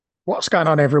What's going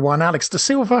on, everyone? Alex Da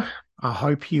Silva. I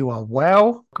hope you are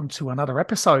well. Welcome to another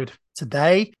episode.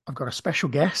 Today, I've got a special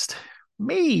guest,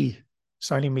 me.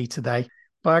 It's only me today,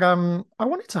 but I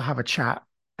wanted to have a chat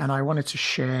and I wanted to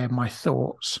share my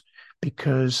thoughts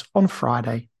because on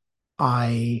Friday,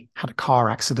 I had a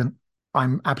car accident.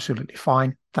 I'm absolutely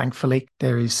fine, thankfully.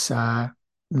 There is no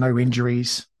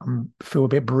injuries. I feel a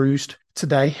bit bruised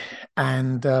today,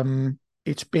 and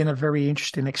it's been a very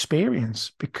interesting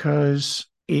experience because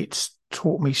it's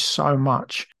taught me so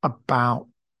much about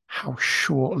how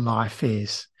short life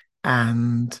is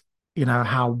and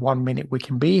how 1 minute we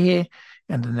can be here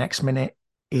and the next minute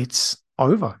it's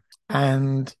over.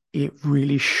 And it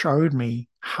really showed me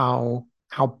how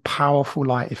powerful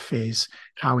life is,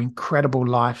 how incredible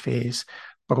life is,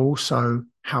 but also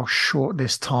how short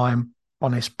this time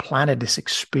on this planet, this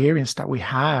experience that we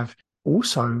have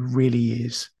also really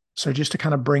is. So just to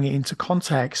kind of bring it into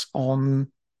context,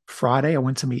 on Friday, I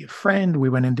went to meet a friend. We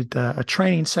went and did a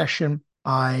training session.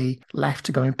 I left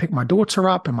to go and pick my daughter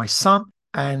up and my son,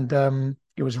 and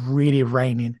it was really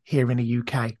raining here in the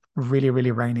UK, really,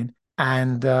 really raining.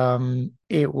 And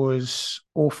it was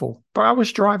awful. But I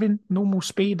was driving normal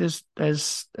speed as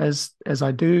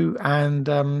I do, and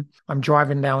I'm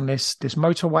driving down this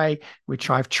motorway, which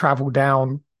I've traveled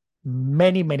down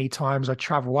many, many times. I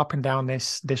travel up and down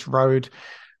this road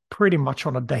pretty much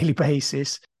on a daily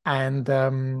basis. And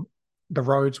the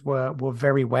roads were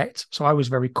very wet, so I was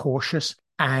very cautious.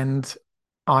 And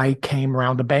I came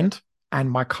around a bend, and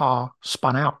my car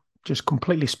spun out, just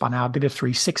completely spun out. Did a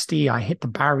 360. I hit the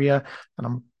barrier, and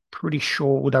I'm pretty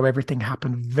sure, although everything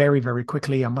happened very, very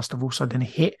quickly, I must have also then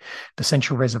hit the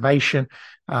central reservation,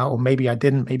 or maybe I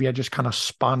didn't. Maybe I just kind of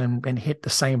spun and hit the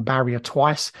same barrier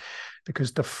twice,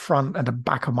 because the front and the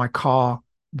back of my car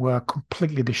were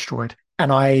completely destroyed.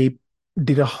 And I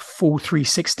did a full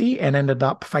 360 and ended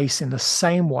up facing the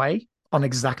same way on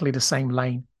exactly the same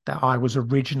lane that I was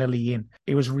originally in.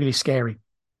 It was really scary.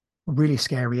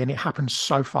 And it happened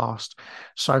so fast,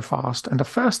 so fast. And the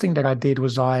first thing that I did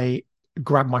was I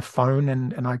grabbed my phone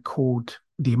and I called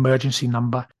the emergency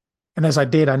number. And as I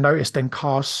did, I noticed then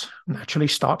cars naturally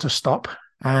start to stop.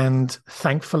 And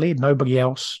thankfully, nobody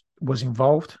else was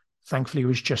involved. Thankfully, it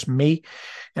was just me,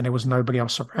 and there was nobody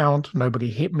else around. Nobody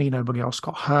hit me. Nobody else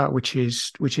got hurt, which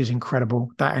is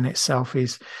incredible. That in itself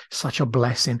is such a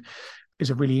blessing.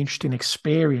 It's a really interesting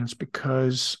experience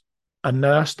because a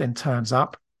nurse then turns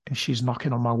up and she's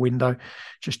knocking on my window,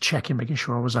 just checking, making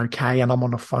sure I was okay. And I'm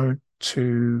on the phone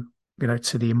to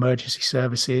the emergency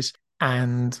services,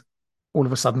 and all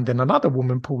of a sudden, then another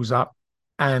woman pulls up,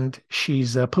 and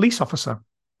she's a police officer.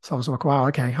 So I was like, wow,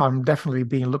 okay, I'm definitely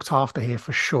being looked after here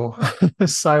for sure.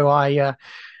 So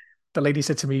the lady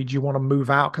said to me, do you want to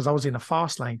move out? Because I was in a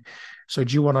fast lane. So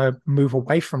do you want to move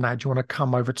away from that? Do you want to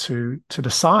come over to the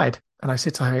side? And I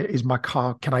said to her, is my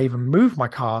car, can I even move my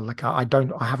car? Like I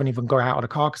haven't even got out of the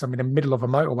car because I'm in the middle of a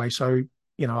motorway. So,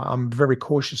 I'm very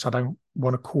cautious. I don't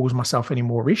want to cause myself any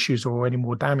more issues or any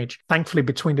more damage. Thankfully,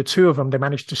 between the two of them, they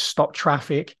managed to stop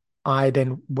traffic. I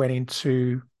then went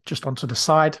just onto the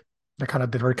side, the kind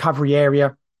of the recovery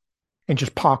area, and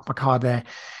just parked my car there.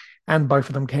 And both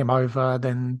of them came over.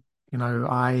 Then,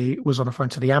 I was on the phone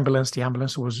to the ambulance. The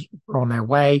ambulance was on their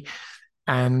way.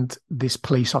 And this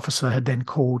police officer had then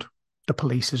called the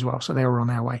police as well. So they were on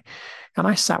their way. And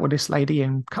I sat with this lady,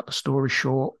 and cut the story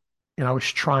short, I was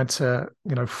trying to,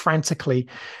 frantically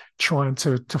trying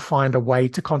to find a way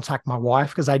to contact my wife,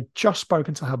 because I'd just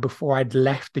spoken to her before I'd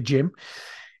left the gym.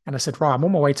 And I said, right, I'm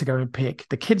on my way to go and pick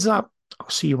the kids up. I'll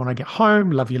see you when I get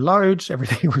home. Love you loads.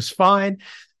 Everything was fine.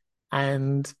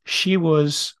 And she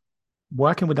was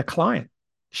working with a client.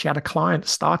 She had a client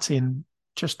starting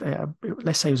just,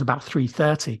 let's say it was about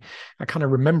 3:30. I kind of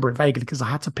remember it vaguely because I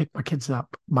had to pick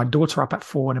my daughter up at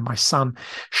 4, and then my son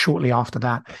shortly after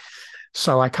that.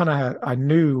 So I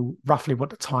knew roughly what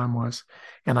the time was.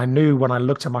 And I knew when I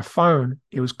looked at my phone,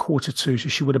 it was 1:45. So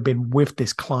she would have been with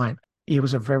this client. It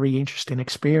was a very interesting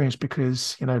experience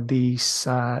because,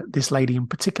 this lady in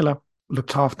particular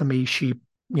looked after me. She,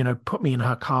 put me in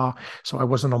her car, so I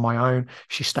wasn't on my own.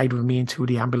 She stayed with me until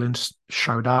the ambulance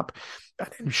showed up. And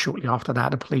then shortly after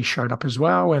that, the police showed up as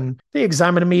well, and they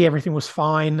examined me. Everything was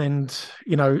fine. And,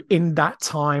 in that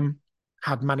time,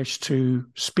 had managed to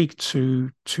speak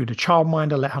to the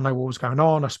childminder, let her know what was going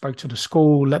on. I spoke to the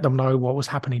school, let them know what was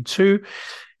happening too.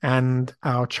 And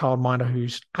our childminder,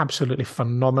 who's absolutely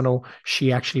phenomenal,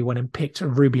 she actually went and picked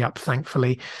Ruby up,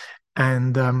 thankfully.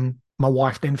 And my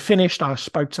wife then finished. I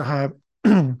spoke to her,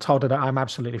 told her that I'm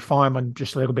absolutely fine. I'm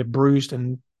just a little bit bruised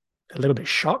and a little bit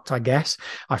shocked, I guess.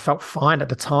 I felt fine at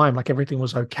the time, like everything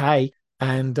was okay.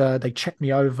 And they checked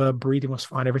me over, breathing was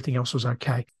fine, everything else was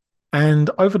okay. And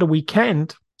over the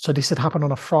weekend, so this had happened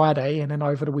on a Friday, and then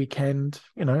over the weekend,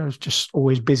 I was just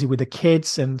always busy with the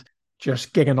kids and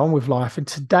just getting on with life. And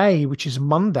today, which is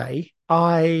Monday,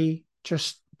 I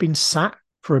just been sat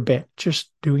for a bit,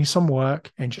 just doing some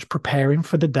work and just preparing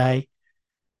for the day.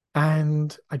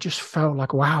 And I just felt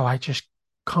like, wow, I just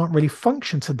can't really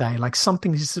function today. Like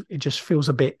it just feels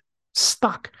a bit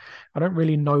stuck. I don't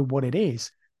really know what it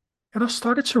is. And I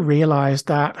started to realize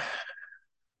that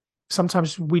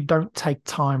sometimes we don't take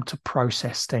time to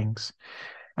process things.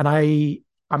 And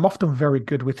I'm often very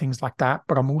good with things like that,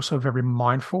 but I'm also very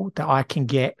mindful that I can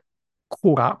get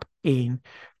caught up in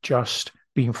just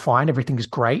being fine, everything is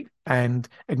great, and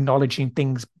acknowledging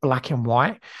things black and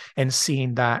white and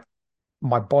seeing that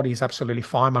my body is absolutely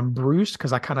fine. I'm bruised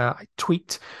because I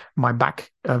tweaked my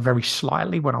back very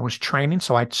slightly when I was training.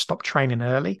 So I stopped training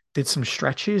early, did some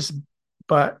stretches,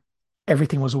 but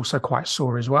everything was also quite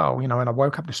sore as well. And I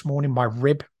woke up this morning, my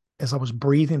rib, as I was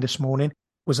breathing this morning,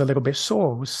 was a little bit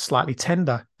sore, was slightly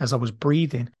tender as I was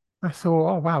breathing. I thought,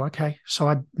 oh, wow, okay. So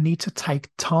I need to take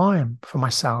time for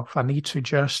myself. I need to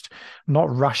just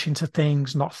not rush into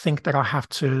things, not think that I have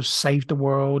to save the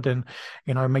world and,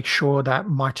 make sure that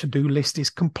my to-do list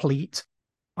is complete.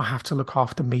 I have to look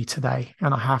after me today,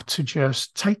 and I have to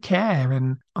just take care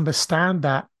and understand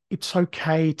that it's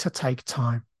okay to take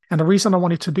time. And the reason I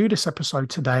wanted to do this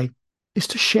episode today is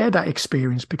to share that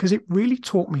experience because it really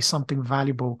taught me something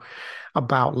valuable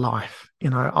about life.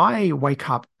 I wake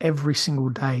up every single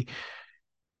day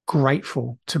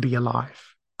grateful to be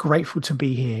alive, grateful to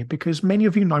be here because many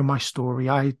of you know my story.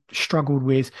 I struggled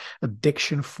with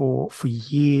addiction for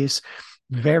years,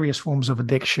 various forms of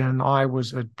addiction. I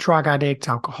was a drug addict,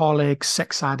 alcoholic,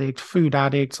 sex addict, food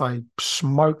addict. I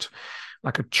smoked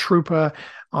like a trooper.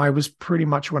 I was pretty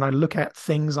much, when I look at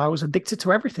things, I was addicted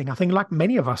to everything. I think like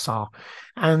many of us are.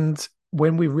 And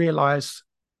when we realize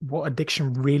what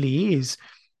addiction really is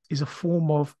a form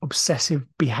of obsessive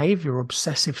behavior,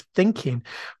 obsessive thinking,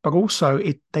 but also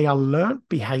they are learned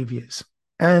behaviors.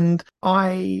 And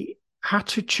I had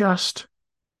to just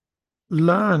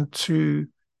learn to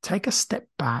take a step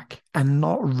back and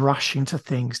not rush into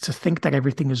things, to think that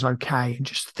everything is okay and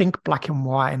just think black and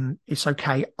white and it's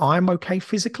okay. I'm okay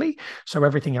physically, so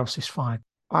everything else is fine.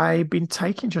 I've been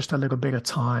taking just a little bit of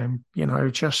time,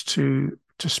 just to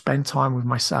spend time with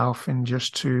myself and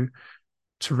just to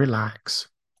relax.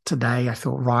 Today, I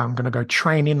thought, right, I'm going to go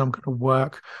training. I'm going to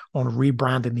work on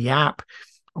rebranding the app.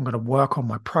 I'm going to work on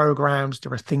my programs.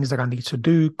 There are things that I need to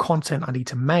do, content I need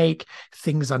to make,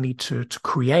 things I need to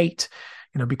create,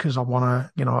 because I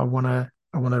want to, I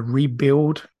want to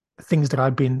rebuild things that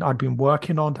I'd been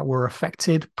working on that were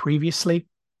affected previously.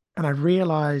 And I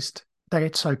realized that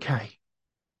it's okay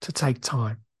to take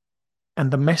time. And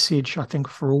the message, I think,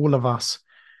 for all of us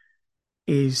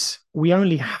is we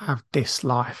only have this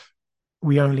life.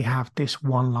 We only have this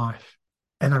one life.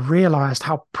 And I realized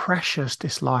how precious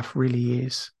this life really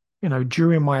is.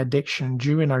 During my addiction,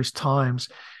 during those times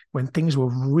when things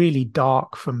were really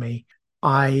dark for me,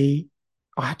 I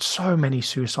had so many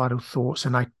suicidal thoughts,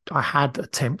 and I had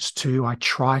attempts I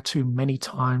tried to many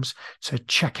times to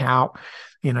check out,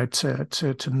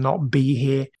 to not be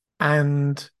here.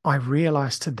 And I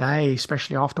realized today,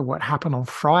 especially after what happened on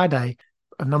Friday,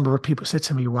 a number of people said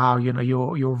to me, wow,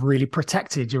 you're really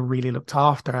protected, you're really looked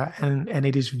after. And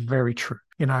it is very true.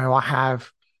 I have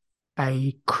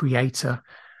a creator,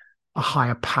 a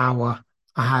higher power.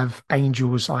 I have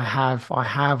angels. I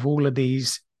have all of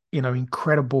these,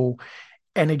 incredible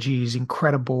energies,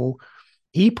 incredible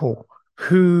people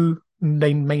who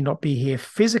they may not be here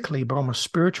physically, but on a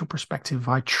spiritual perspective,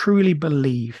 I truly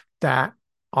believe that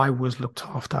I was looked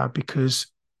after because,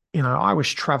 I was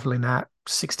traveling at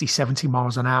 60, 70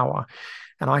 miles an hour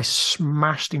and I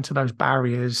smashed into those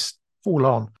barriers full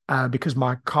on because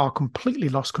my car completely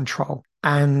lost control.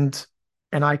 And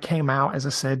I came out, as I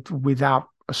said, without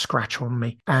a scratch on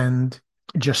me and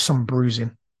just some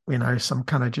bruising, some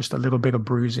kind of just a little bit of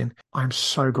bruising. I'm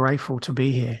so grateful to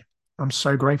be here. I'm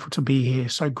so grateful to be here.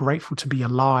 So grateful to be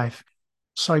alive.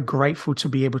 So grateful to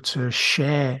be able to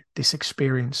share this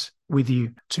experience with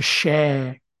you, to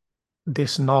share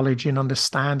this knowledge and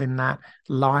understanding that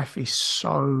life is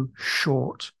so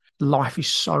short. Life is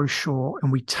so short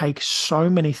and we take so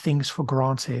many things for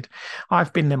granted.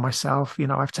 I've been there myself,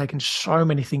 I've taken so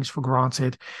many things for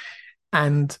granted.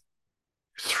 And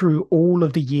through all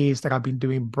of the years that I've been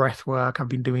doing breath work, I've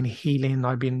been doing healing,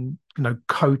 I've been,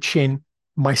 coaching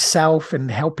myself and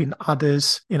helping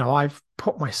others, I've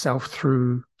put myself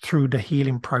through the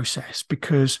healing process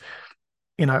because,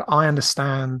 I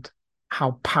understand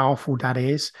how powerful that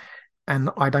is. And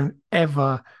I don't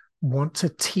ever want to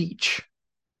teach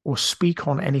or speak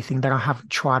on anything that I haven't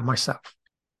tried myself.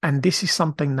 And this is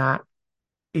something that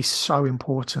is so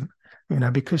important,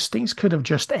 because things could have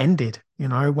just ended.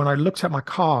 When I looked at my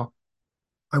car,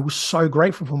 I was so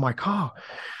grateful for my car,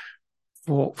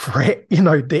 for it.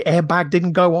 The airbag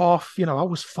didn't go off. I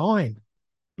was fine.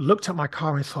 Looked at my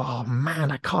car and thought, oh man,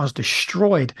 that car's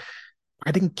destroyed.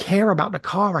 I didn't care about the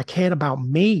car. I cared about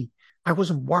me. I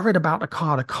wasn't worried about the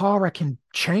car. The car I can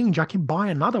change. I can buy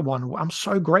another one. I'm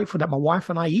so grateful that my wife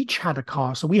and I each had a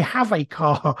car. So we have a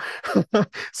car.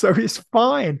 So it's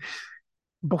fine.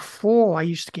 Before, I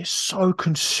used to get so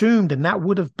consumed, and that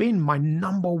would have been my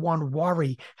number one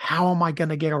worry. How am I going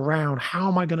to get around? How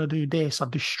am I going to do this?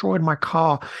 I've destroyed my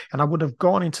car. And I would have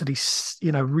gone into these,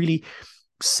 really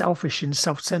selfish and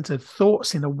self-centered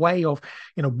thoughts in a way of,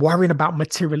 worrying about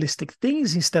materialistic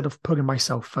things instead of putting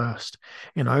myself first.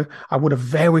 I would have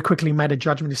very quickly made a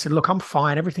judgment and said, look, I'm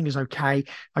fine. Everything is okay.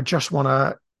 I just want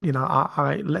to,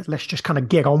 let's just kind of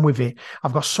get on with it.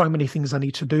 I've got so many things I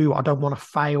need to do. I don't want to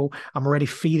fail. I'm already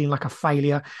feeling like a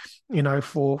failure,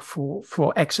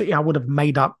 for exit. I would have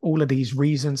made up all of these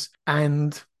reasons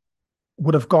and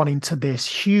would have gone into this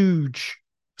huge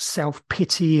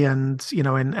self-pity and,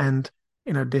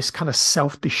 this kind of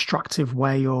self-destructive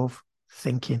way of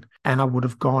thinking. And I would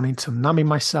have gone into numbing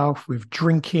myself with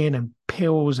drinking and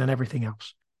pills and everything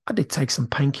else. I did take some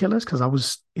painkillers because I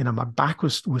was, my back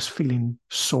was feeling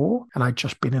sore and I'd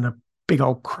just been in a big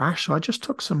old crash. So I just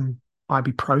took some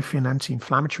ibuprofen,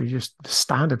 anti-inflammatory, just the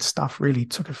standard stuff. Really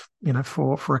took it,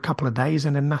 for a couple of days,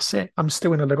 and then that's it. I'm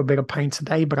still in a little bit of pain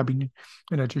today, but I've been,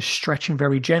 just stretching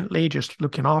very gently, just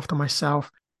looking after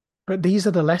myself. But these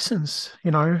are the lessons,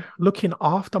 looking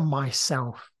after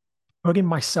myself, putting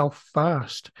myself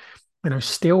first,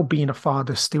 still being a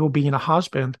father, still being a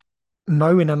husband,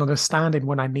 knowing and understanding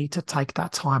when I need to take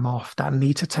that time off, that I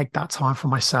need to take that time for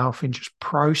myself and just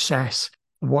process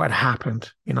what had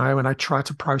happened, and I try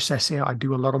to process it. I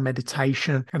do a lot of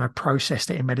meditation and I processed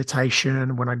it in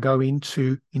meditation. When I go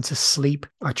into sleep,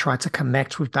 I try to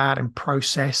connect with that and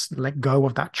process, let go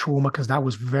of that trauma, because that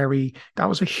was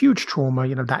a huge trauma.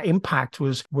 That impact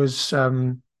was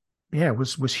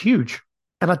huge.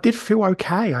 And I did feel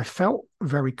okay. I felt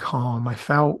very calm. I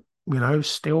felt,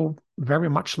 still very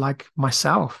much like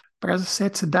myself. But as I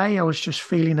said, today I was just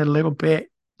feeling a little bit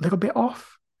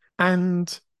off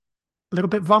and a little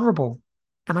bit vulnerable.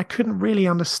 And I couldn't really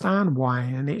understand why.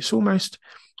 And it's almost,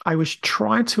 I was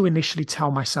trying to initially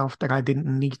tell myself that I didn't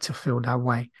need to feel that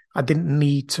way. I didn't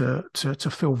need to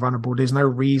feel vulnerable. There's no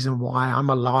reason why. I'm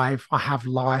alive. I have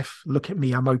life. Look at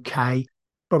me. I'm okay.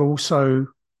 But also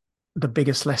the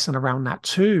biggest lesson around that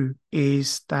too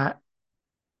is that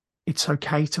it's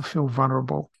okay to feel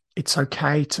vulnerable. It's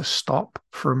okay to stop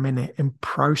for a minute and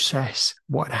process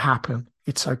what happened.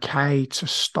 It's okay to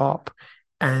stop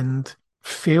and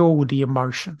feel the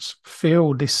emotions,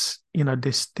 feel this,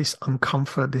 this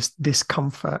uncomfort, this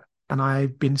discomfort. And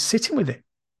I've been sitting with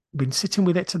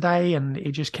it today. And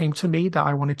it just came to me that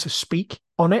I wanted to speak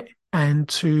on it and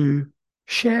to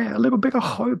share a little bit of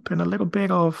hope and a little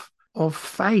bit of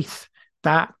faith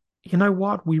that,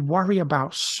 what, we worry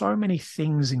about so many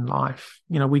things in life.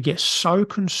 We get so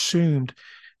consumed,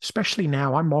 especially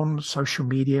now. I'm on social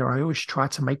media. I always try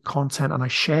to make content and I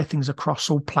share things across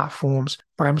all platforms,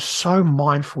 but I'm so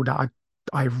mindful that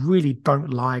I really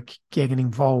don't like getting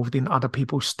involved in other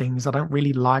people's things. I don't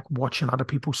really like watching other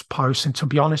people's posts. And to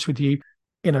be honest with you,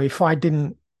 if I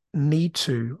didn't need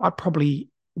to, I probably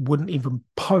wouldn't even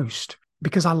post,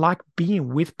 because I like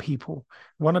being with people.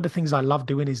 One of the things I love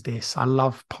doing is this. I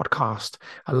love podcasts.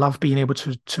 I love being able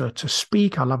to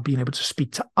speak. I love being able to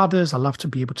speak to others. I love to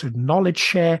be able to knowledge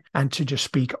share and to just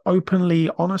speak openly,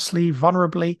 honestly,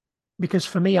 vulnerably. Because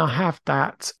for me, I have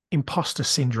that imposter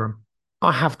syndrome.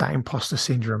 I'm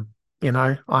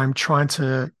trying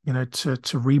to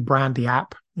rebrand the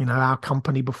app. Our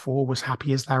company before was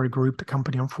Happy as Larry Group. The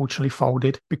company unfortunately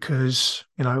folded because,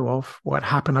 of what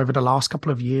happened over the last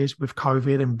couple of years with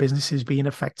COVID and businesses being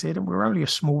affected. And we're only a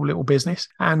small little business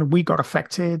and we got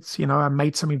affected. I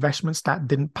made some investments that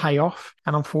didn't pay off.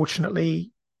 And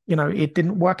unfortunately, it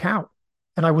didn't work out.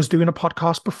 And I was doing a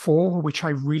podcast before, which I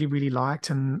really, really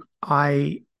liked. And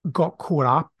I got caught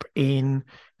up in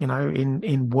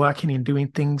working and doing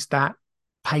things that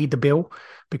paid the bill,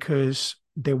 because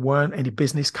there weren't any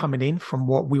business coming in from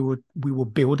what we were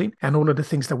building, and all of the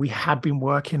things that we had been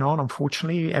working on.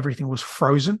 Unfortunately, everything was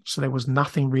frozen, so there was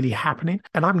nothing really happening.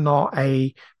 And I'm not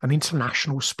an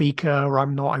international speaker, or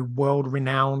I'm not a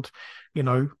world-renowned,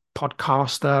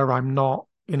 podcaster. I'm not,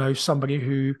 somebody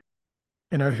who,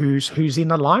 who's in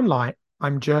the limelight.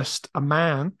 I'm just a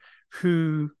man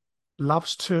who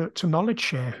loves to knowledge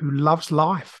share, who loves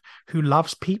life, who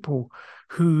loves people,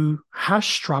 who has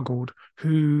struggled,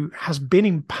 who has been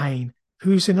in pain,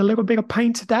 who's in a little bit of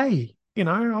pain today.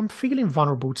 I'm feeling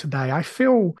vulnerable today. I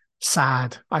feel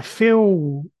sad. I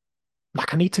feel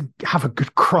like I need to have a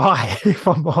good cry, if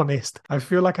I'm honest. I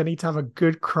feel like I need to have a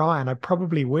good cry, and I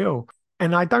probably will.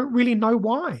 And I don't really know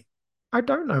why. I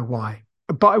don't know why.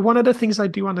 But one of the things I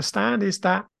do understand is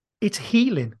that it's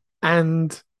healing.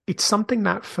 And it's something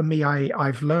that for me,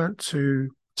 I've learned to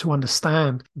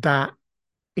understand that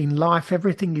in life,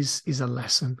 everything is a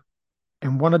lesson.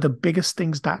 And one of the biggest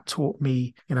things that taught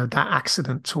me, that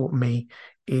accident taught me,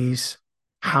 is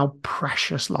how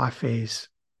precious life is.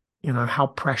 How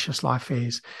precious life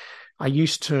is. I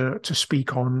used to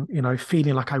speak on,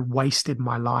 feeling like I wasted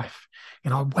my life.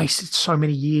 I wasted so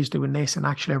many years doing this, and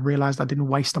actually I realized I didn't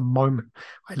waste a moment.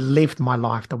 I lived my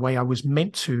life the way I was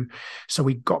meant to. So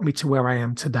it got me to where I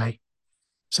am today.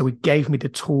 So it gave me the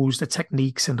tools, the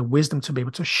techniques, and the wisdom to be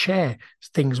able to share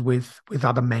things with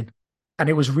other men. And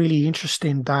it was really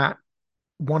interesting that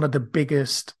one of the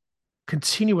biggest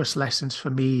continuous lessons for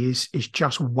me is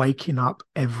just waking up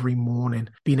every morning,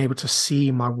 being able to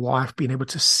see my wife, being able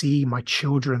to see my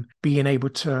children, being able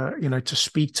to, to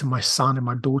speak to my son and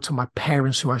my daughter, my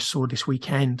parents who I saw this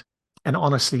weekend. And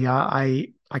honestly, I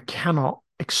cannot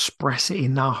express it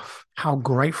enough how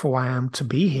grateful I am to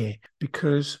be here,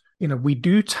 because, we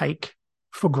do take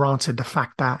for granted the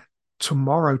fact that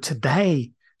tomorrow,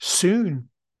 today, soon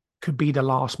could be the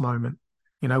last moment.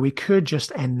 We could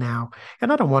just end now.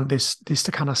 And I don't want this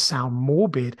to kind of sound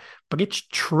morbid, but it's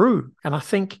true. And I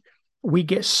think we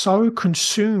get so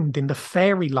consumed in the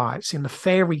fairy lights, in the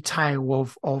fairy tale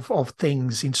of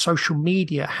things, in social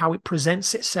media, how it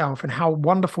presents itself and how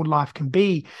wonderful life can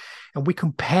be. And we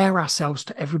compare ourselves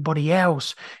to everybody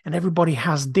else, and everybody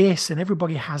has this and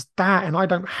everybody has that. And I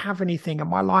don't have anything, and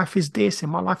my life is this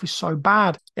and my life is so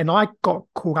bad. And I got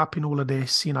caught up in all of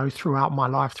this, throughout my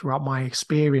life, throughout my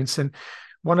experience. And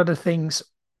one of the things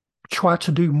I try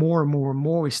to do more and more and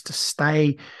more is to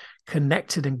stay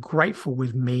connected and grateful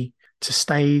with me, to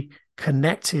stay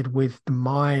connected with the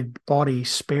mind, body,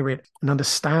 spirit, and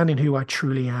understanding who I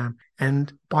truly am.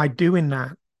 And by doing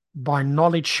that, by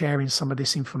knowledge sharing some of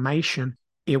this information,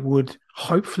 it would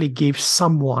hopefully give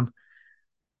someone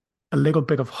a little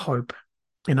bit of hope,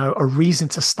 a reason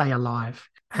to stay alive.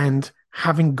 And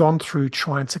having gone through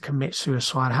trying to commit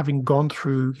suicide, having gone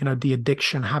through, the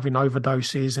addiction, having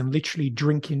overdoses, and literally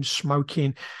drinking,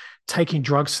 smoking, taking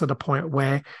drugs to the point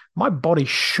where my body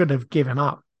should have given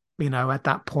up, at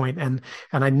that point. And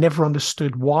I never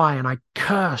understood why. And I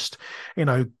cursed,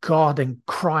 God and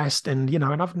Christ. And,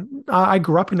 and I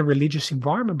grew up in a religious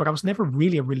environment, but I was never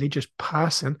really a religious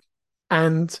person.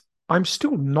 And I'm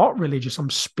still not religious.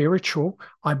 I'm spiritual.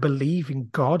 I believe in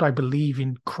God. I believe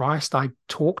in Christ. I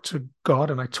talk to God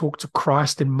and I talk to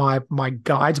Christ in my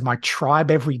guides, my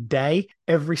tribe, every day,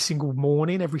 every single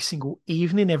morning, every single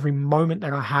evening, every moment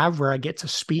that I have where I get to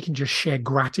speak and just share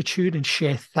gratitude and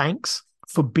share thanks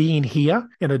for being here.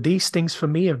 These things for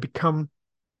me have become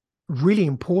really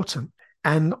important.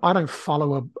 And I don't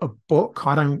follow a book.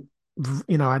 I don't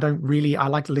I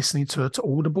like listening to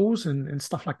audibles and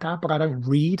stuff like that, but I don't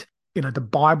read, the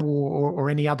Bible or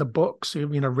any other books,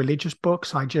 religious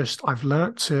books. I've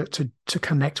learned to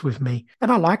connect with me.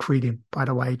 And I like reading, by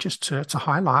the way, just to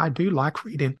highlight, I do like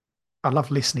reading. I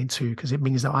love listening to, because it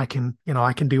means that I can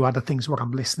do other things while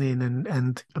I'm listening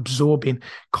and absorbing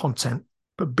content.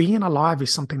 But being alive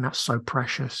is something that's so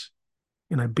precious.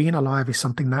 Being alive is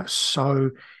something that's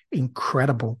so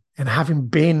incredible. And having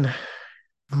been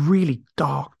really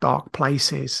dark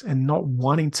places and not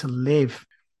wanting to live,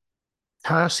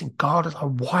 cursing God, like,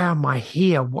 why am I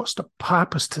here? What's the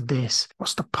purpose to this?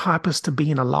 What's the purpose to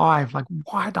being alive? Like,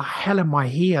 why the hell am I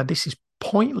here? This is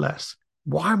pointless.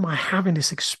 Why am I having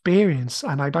this experience?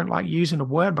 And I don't like using the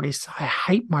word, but I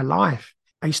hate my life.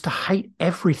 I used to hate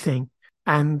everything.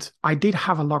 And I did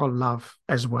have a lot of love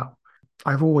as well.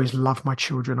 I've always loved my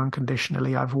children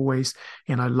unconditionally. I've always,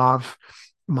 loved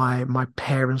my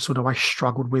parents, although I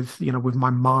struggled with my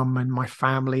mum and my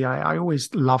family. I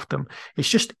always loved them. It's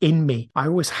just in me. I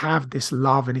always have this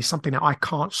love, and it's something that I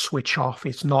can't switch off.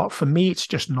 It's not, for me, it's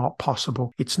just not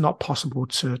possible. It's not possible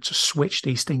to switch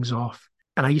these things off.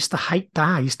 And I used to hate that.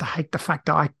 I used to hate the fact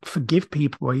that I forgive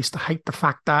people. I used to hate the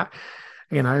fact that,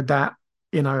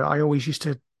 I always used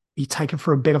to be taken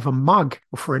for a bit of a mug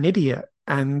or for an idiot.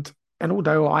 And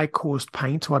although I caused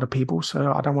pain to other people,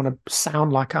 so I don't want to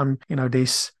sound like I'm,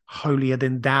 this holier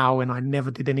than thou and I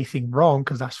never did anything wrong,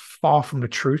 because that's far from the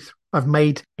truth. I've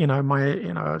made,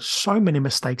 so many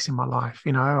mistakes in my life.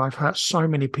 I've hurt so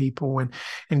many people,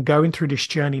 and going through this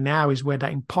journey now is where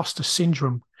that imposter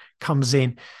syndrome comes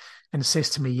in and says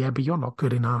to me, yeah, but you're not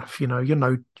good enough.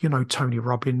 Tony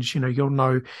Robbins,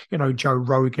 Joe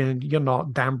Rogan, you're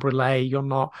not Dan Brule, you're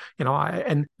not,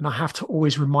 and I have to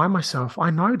always remind myself,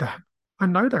 I know that. I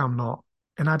know that I'm not,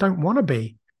 and I don't want to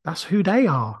be. That's who they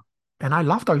are. And I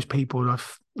love those people.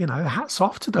 Hats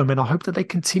off to them. And I hope that they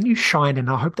continue shining.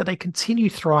 I hope that they continue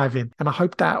thriving. And I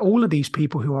hope that all of these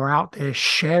people who are out there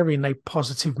sharing a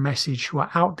positive message, who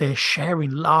are out there sharing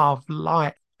love,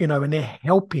 light, and they're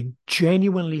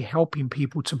genuinely helping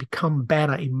people to become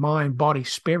better in mind, body,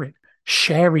 spirit,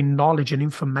 sharing knowledge and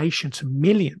information to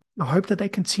millions. I hope that they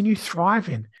continue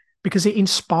thriving, because it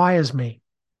inspires me.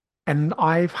 And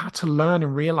I've had to learn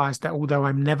and realize that although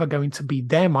I'm never going to be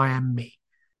them, I am me.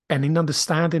 And in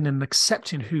understanding and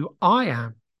accepting who I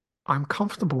am, I'm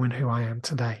comfortable in who I am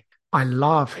today. I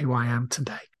love who I am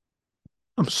today.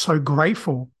 I'm so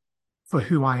grateful for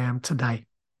who I am today,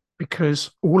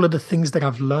 because all of the things that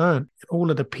I've learned,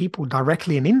 all of the people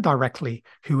directly and indirectly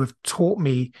who have taught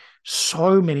me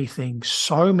so many things,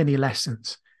 so many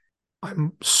lessons,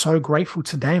 I'm so grateful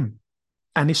to them.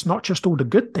 And it's not just all the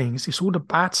good things, it's all the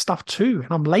bad stuff too.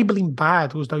 And I'm labeling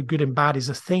bad as though good and bad is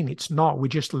a thing. It's not. We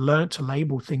just learned to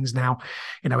label things now.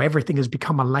 Everything has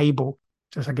become a label.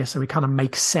 Just, I guess, so it kind of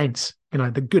makes sense.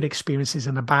 The good experiences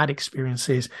and the bad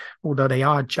experiences, although they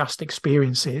are just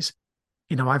experiences.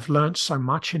 I've learned so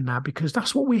much in that, because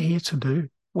that's what we're here to do.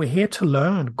 We're here to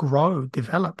learn, grow,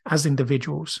 develop as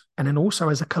individuals, and then also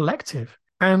as a collective.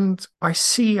 And I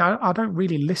don't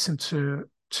really listen to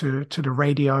the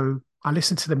radio. I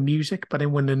listen to the music, but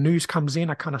then when the news comes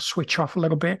in, I kind of switch off a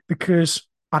little bit, because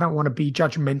I don't want to be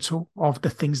judgmental of the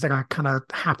things that are kind of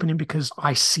happening, because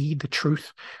I see the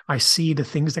truth. I see the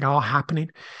things that are happening,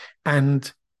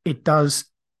 and it does,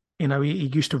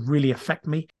 it used to really affect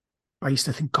me. I used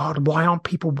to think, God, why aren't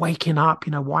people waking up?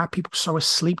 Why are people so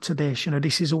asleep to this?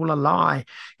 This is all a lie.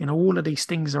 All of these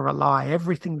things are a lie.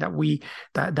 Everything that we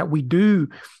do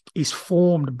is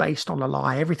formed based on a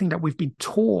lie. Everything that we've been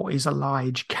taught is a lie.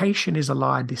 Education is a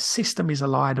lie. The system is a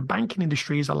lie. The banking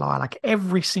industry is a lie. Like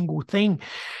every single thing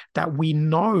that we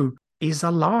know is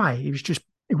a lie.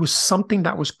 It was something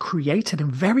that was created,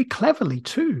 and very cleverly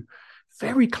too,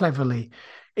 very cleverly.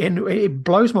 And it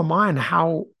blows my mind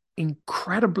how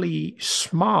incredibly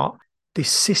smart this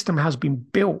system has been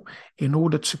built in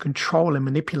order to control and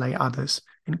manipulate others,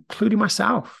 including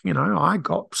myself. I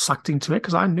got sucked into it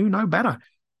because I knew no better.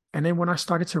 And then when I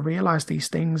started to realize these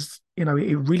things, it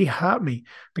really hurt me,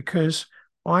 because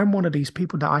I'm one of these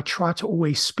people that I try to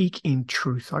always speak in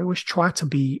truth. I always try to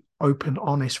be open,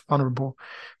 honest, vulnerable,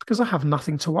 because I have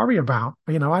nothing to worry about.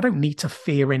 I don't need to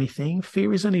fear anything.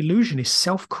 Fear is an illusion. It's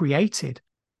self-created.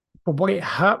 But what it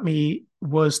hurt me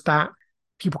was that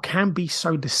people can be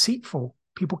so deceitful.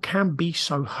 People can be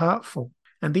so hurtful.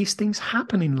 And these things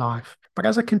happen in life. But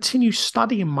as I continue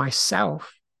studying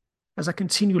myself, as I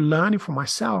continue learning for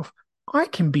myself, I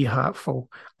can be hurtful.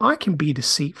 I can be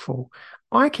deceitful.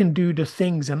 I can do the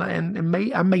things and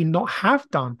I may not have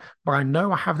done, but I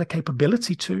know I have the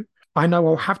capability to. I know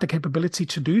I'll have the capability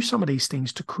to do some of these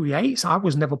things, to create. So I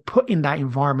was never put in that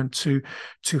environment to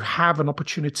have an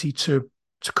opportunity to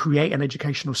create an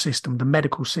educational system, the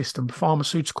medical system,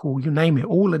 pharmaceutical, you name it,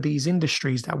 all of these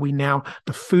industries that we now,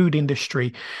 the food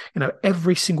industry,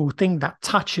 every single thing that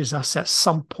touches us at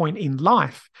some point in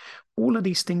life, all of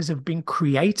these things have been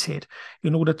created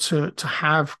in order to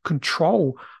have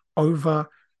control over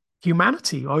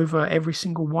humanity, over every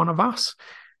single one of us.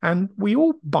 And we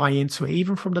all buy into it,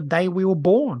 even from the day we were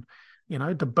born.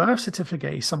 The birth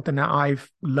certificate is something that I've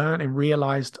learned and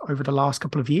realized over the last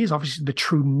couple of years, obviously the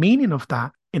true meaning of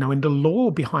that, and the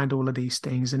law behind all of these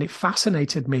things. And it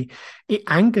fascinated me. It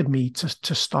angered me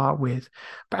to start with.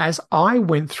 But as I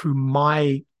went through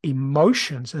my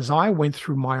emotions, as I went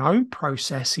through my own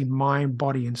process in mind,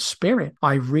 body, and spirit,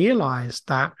 I realized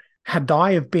that had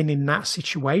I have been in that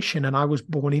situation and I was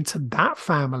born into that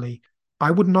family,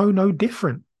 I would know no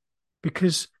different,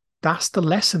 because that's the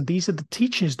lesson. These are the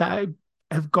teachings that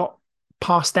have got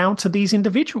passed down to these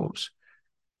individuals.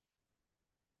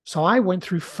 So I went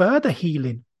through further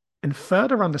healing and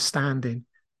further understanding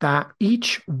that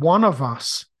each one of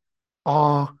us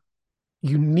are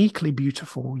uniquely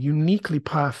beautiful, uniquely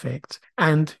perfect,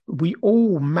 and we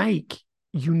all make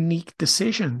unique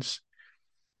decisions.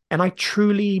 And I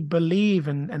truly believe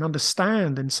and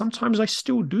understand, and sometimes I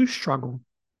still do struggle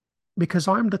because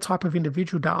I'm the type of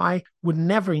individual that I would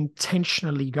never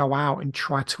intentionally go out and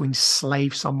try to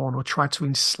enslave someone or try to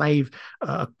enslave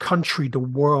a country, the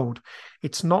world.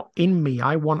 It's not in me.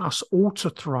 I want us all to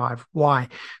thrive. Why?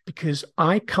 Because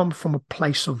I come from a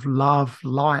place of love,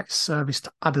 light, service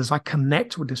to others. I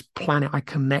connect with this planet. I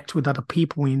connect with other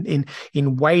people in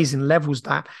ways, in levels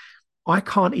that I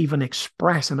can't even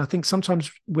express. And I think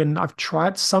sometimes when I've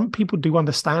tried, some people do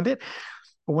understand it,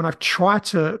 but when I've tried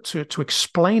to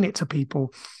explain it to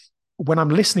people, when I'm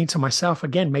listening to myself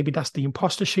again, maybe that's the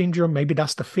imposter syndrome, maybe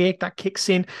that's the fear that kicks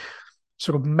in,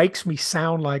 sort of makes me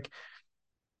sound like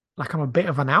I'm a bit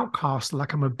of an outcast,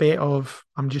 like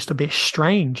I'm just a bit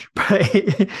strange. But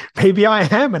maybe I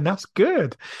am, and that's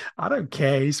good. I don't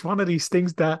care. It's one of these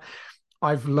things that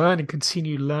I've learned and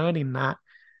continue learning, that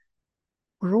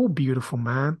we're all beautiful,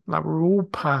 man. Like, we're all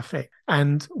perfect.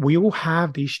 And we all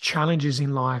have these challenges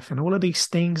in life and all of these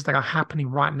things that are happening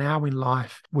right now in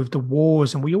life with the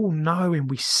wars. And we all know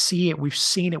and we see it. We've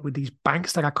seen it with these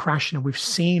banks that are crashing. And we've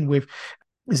seen with,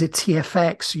 is it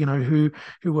TFX,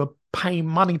 who are paying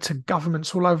money to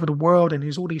governments all over the world. And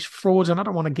there's all these frauds. And I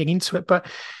don't want to get into it, but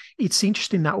it's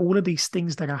interesting that all of these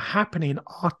things that are happening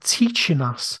are teaching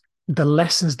us the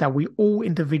lessons that we all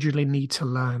individually need to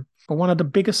learn. But one of the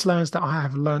biggest lessons that I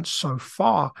have learned so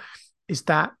far is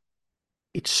that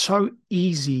it's so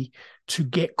easy to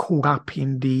get caught up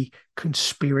in the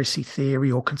conspiracy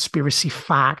theory or conspiracy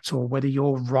fact, or whether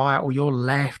you're right or you're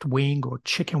left wing or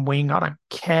chicken wing. I don't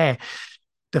care.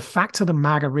 The fact of the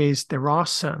matter is, there are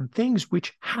certain things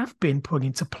which have been put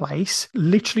into place,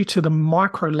 literally to the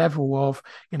micro level of,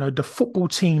 the football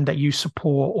team that you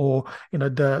support, or,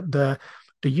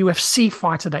 the UFC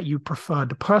fighter that you prefer,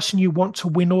 the person you want to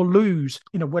win or lose,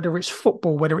 whether it's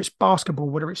football, whether it's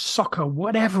basketball, whether it's soccer,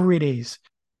 whatever it is.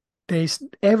 There's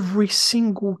every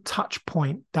single touch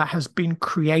point that has been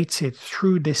created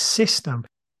through this system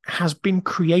has been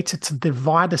created to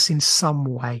divide us in some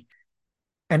way.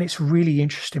 And it's really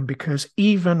interesting because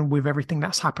even with everything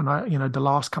that's happened, the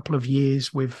last couple of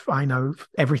years, with, I know,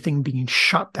 everything being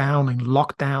shut down and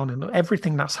locked down and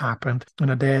everything that's happened,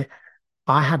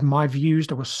 I had my views.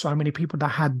 There were so many people that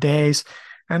had theirs.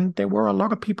 And there were a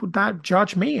lot of people that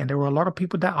judged me. And there were a lot of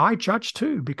people that I judged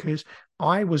too, because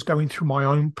I was going through my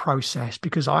own process,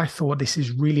 because I thought, this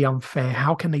is really unfair.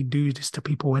 How can they do this to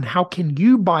people? And how can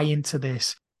you buy into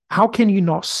this? How can you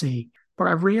not see? But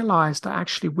I realized that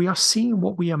actually we are seeing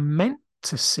what we are meant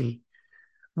to see.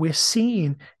 We're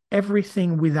seeing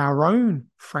everything with our own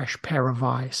fresh pair of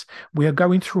eyes. We are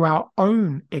going through our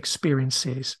own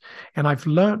experiences. And I've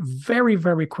learned very,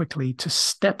 very quickly to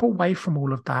step away from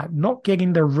all of that, not get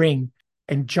in the ring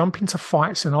and jump into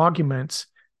fights and arguments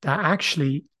that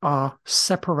actually are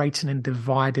separating and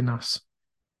dividing us.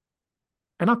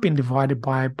 And I've been divided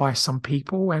by some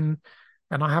people, and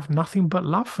I have nothing but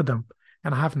love for them.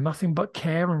 And I have nothing but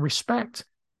care and respect.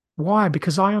 Why?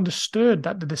 Because I understood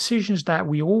that the decisions that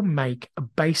we all make are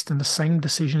based on the same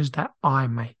decisions that I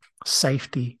make: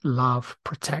 safety, love,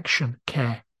 protection,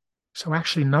 care. So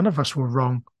actually, none of us were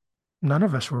wrong. None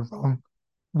of us were wrong.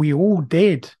 We all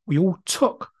did. We all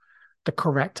took the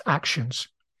correct actions.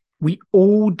 We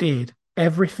all did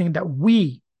everything that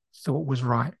we thought was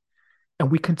right. And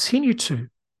we continue to,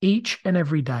 each and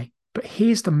every day. But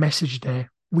here's the message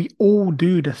there. We all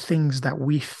do the things that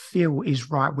we feel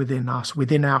is right within us,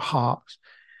 within our hearts.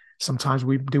 Sometimes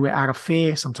we do it out of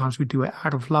fear. Sometimes we do it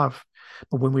out of love.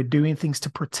 But when we're doing things to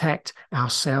protect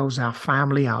ourselves, our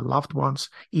family, our loved ones,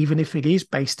 even if it is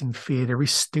based in fear, there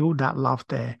is still that love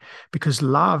there, because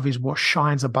love is what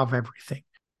shines above everything.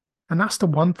 And that's the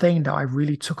one thing that I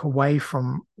really took away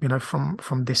from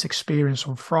this experience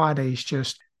on Friday, is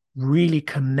just really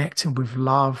connecting with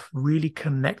love, really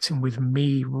connecting with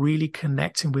me, really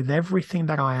connecting with everything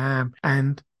that I am,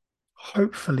 and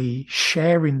hopefully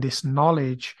sharing this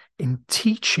knowledge in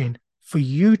teaching for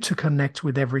you to connect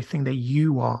with everything that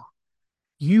you are.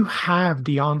 You have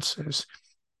the answers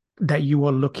that you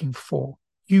are looking for.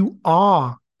 You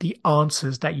are the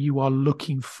answers that you are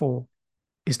looking for.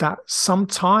 Is that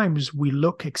sometimes we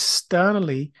look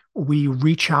externally, we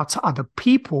reach out to other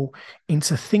people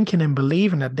into thinking and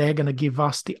believing that they're going to give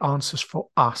us the answers for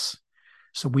us.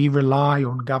 So we rely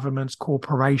on governments,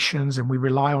 corporations, and we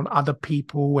rely on other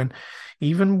people. And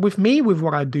even with me, with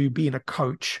what I do, being a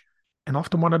coach, and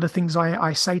often one of the things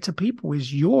I say to people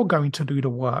is, you're going to do the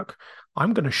work.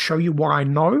 I'm going to show you what I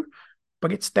know,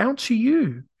 but it's down to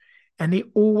you. And it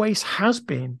always has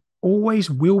been, always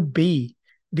will be.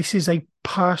 This is a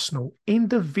personal,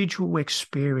 individual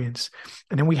experience.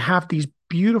 And then we have these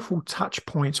beautiful touch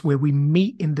points where we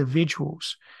meet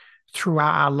individuals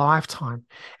throughout our lifetime.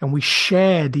 And we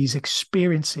share these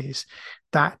experiences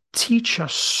that teach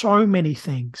us so many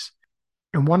things.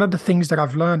 And one of the things that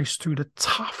I've learned is through the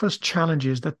toughest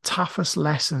challenges, the toughest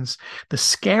lessons, the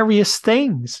scariest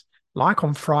things, like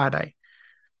on Friday,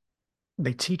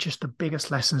 they teach us the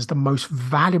biggest lessons, the most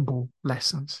valuable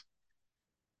lessons.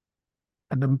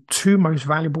 And the two most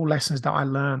valuable lessons that I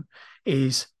learned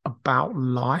is about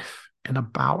life and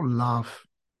about love,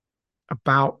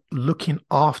 about looking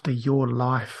after your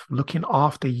life, looking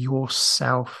after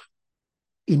yourself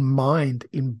in mind,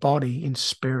 in body, in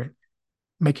spirit,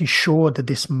 making sure that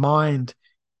this mind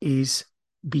is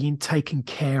being taken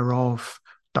care of.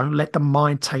 Don't let the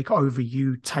mind take over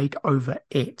you, take over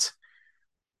it.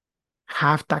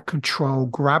 Have that control,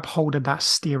 grab hold of that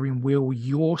steering wheel,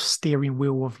 your steering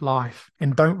wheel of life,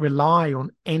 and don't rely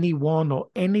on anyone or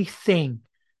anything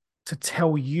to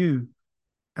tell you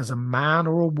as a man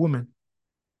or a woman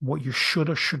what you should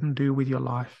or shouldn't do with your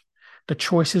life. The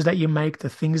choices that you make, the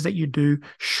things that you do,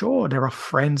 sure, there are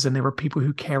friends and there are people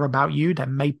who care about you that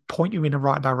may point you in the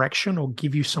right direction or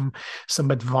give you some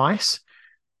advice.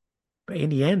 But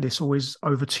in the end, it's always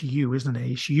over to you, isn't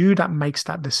it? It's you that makes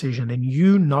that decision, and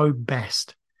you know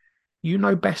best. You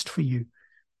know best for you.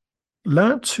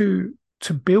 Learn to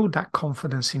build that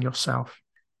confidence in yourself.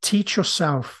 Teach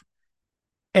yourself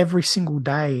every single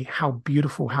day how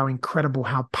beautiful, how incredible,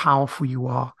 how powerful you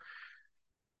are.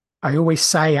 I always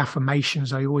say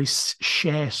affirmations. I always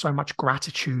share so much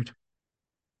gratitude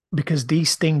because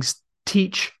these things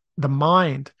teach the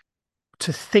mind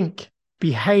to think,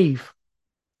 behave,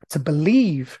 to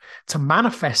believe, to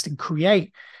manifest and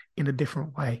create in a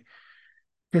different way.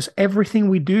 Because everything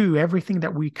we do, everything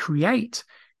that we create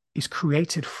is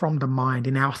created from the mind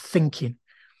in our thinking.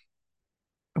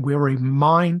 We're a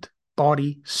mind,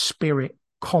 body, spirit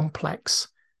complex.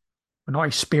 We're not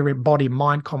a spirit, body,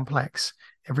 mind complex.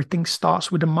 Everything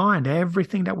starts with the mind.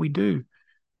 Everything that we do.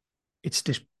 It's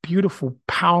this beautiful,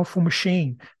 powerful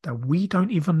machine that we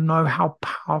don't even know how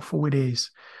powerful it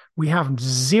is. We have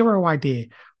zero idea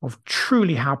of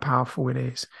truly how powerful it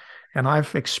is. And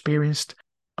I've experienced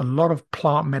a lot of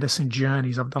plant medicine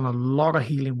journeys. I've done a lot of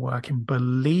healing work. And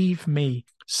believe me,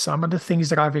 some of the things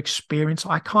that I've experienced,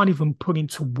 I can't even put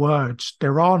into words.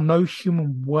 There are no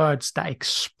human words that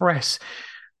express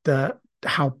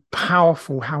how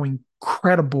powerful, how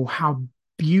incredible, how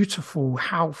beautiful,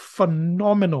 how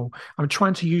phenomenal. I'm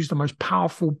trying to use the most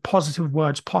powerful, positive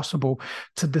words possible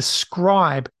to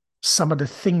describe some of the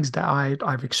things that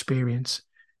I've experienced.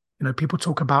 You know, people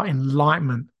talk about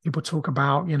enlightenment. People talk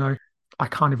about, I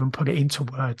can't even put it into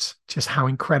words, just how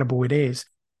incredible it is.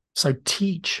 So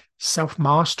teach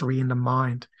self-mastery in the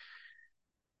mind.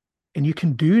 And you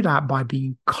can do that by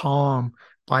being calm,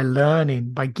 by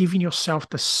learning, by giving yourself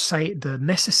the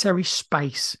necessary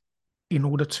space in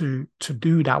order to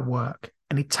do that work.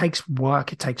 And it takes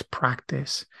work, it takes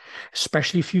practice,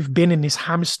 especially if you've been in this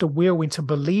hamster wheel into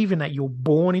believing that you're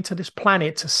born into this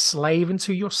planet to slave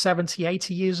until you're 70,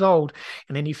 80 years old.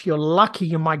 And then if you're lucky,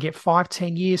 you might get 5,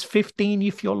 10 years, 15,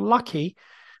 if you're lucky,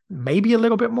 maybe a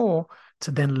little bit more,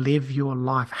 to then live your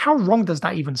life. How wrong does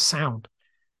that even sound?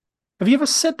 Have you ever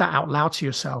said that out loud to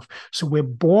yourself? So we're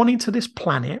born into this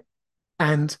planet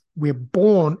and we're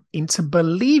born into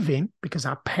believing, because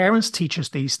our parents teach us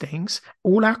these things,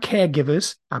 all our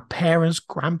caregivers, our parents,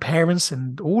 grandparents,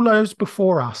 and all those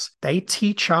before us, they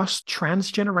teach us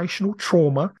transgenerational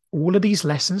trauma, all of these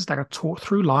lessons that are taught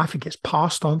through life. It gets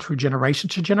passed on through generation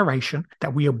to generation,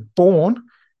 that we are born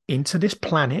into this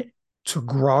planet to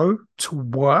grow, to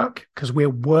work, because we're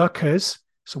workers.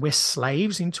 So we're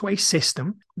slaves into a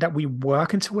system that we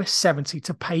work until we're 70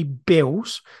 to pay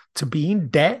bills, to be in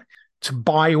debt, to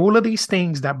buy all of these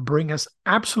things that bring us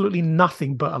absolutely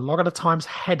nothing, but a lot of the times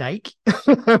headache,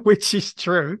 which is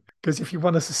true. Because if you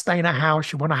want to sustain a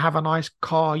house, you want to have a nice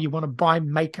car, you want to buy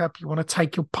makeup, you want to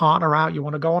take your partner out, you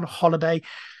want to go on a holiday,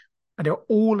 and there are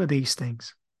all of these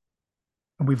things.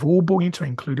 And we've all bought into it,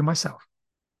 including myself.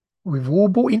 We've all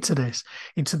bought into this,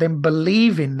 into them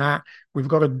believing that we've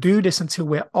got to do this until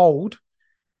we're old.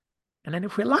 And then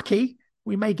if we're lucky,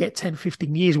 we may get 10,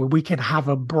 15 years where we can have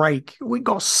a break. We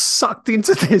got sucked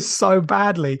into this so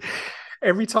badly.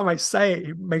 Every time I say it,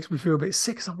 it makes me feel a bit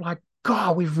sick. I'm like,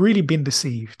 God, we've really been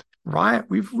deceived, right?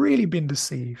 We've really been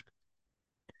deceived.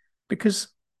 Because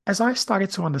as I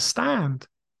started to understand,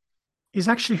 is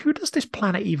actually, who does this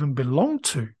planet even belong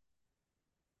to?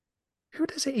 Who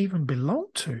does it even belong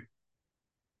to?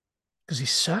 Because it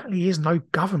certainly is no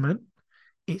government.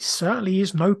 It certainly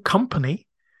is no company.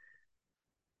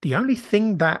 The only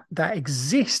thing that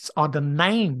exists are the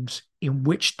names in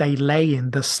which they lay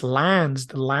in the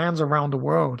lands around the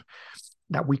world.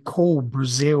 that we call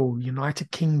Brazil,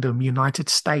 United Kingdom, United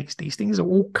States. These things are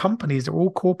all companies, they're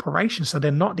all corporations. So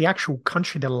they're not the actual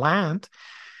country, the land.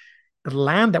 The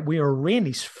land that we are in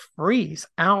is free. It's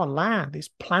our land. It's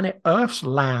planet Earth's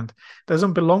land. It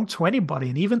doesn't belong to anybody.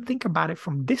 And even think about it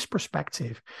from this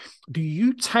perspective. Do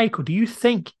you take or do you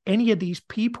think any of these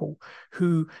people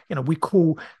who, we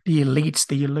call the elites,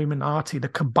 the Illuminati, the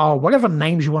cabal, whatever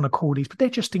names you want to call these, but they're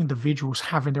just individuals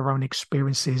having their own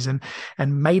experiences and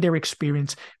may their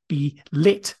experience be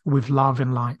lit with love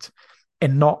and light,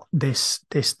 and not the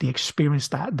experience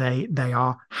that they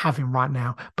are having right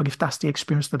now. But if that's the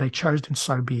experience that they chose, then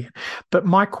so be it. But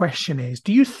my question is,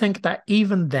 do you think that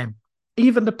even them,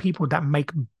 even the people that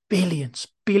make billions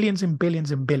and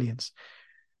billions and billions,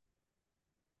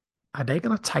 are they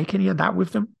going to take any of that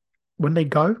with them when they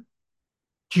go?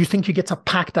 Do you think you get to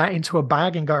pack that into a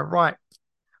bag and go, right,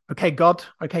 okay, God,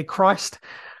 okay, Christ,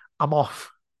 I'm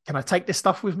off. Can I take this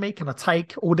stuff with me? Can I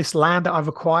take all this land that I've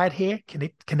acquired here? Can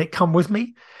it come with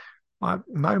me?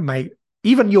 No, mate.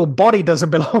 Even your body doesn't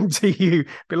belong to you. It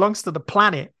belongs to the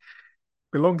planet.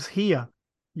 It belongs here.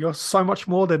 You're so much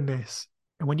more than this.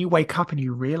 And when you wake up and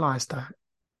you realize that,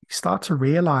 you start to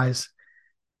realize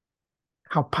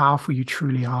how powerful you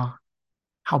truly are,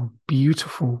 how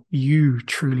beautiful you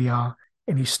truly are.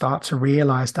 And you start to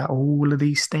realize that all of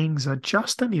these things are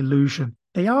just an illusion.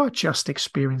 They are just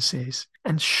experiences.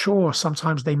 And sure,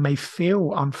 sometimes they may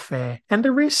feel unfair. And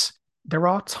there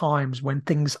are times when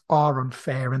things are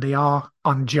unfair and they are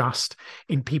unjust,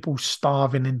 in people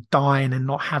starving and dying and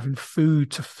not having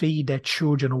food to feed their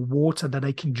children or water that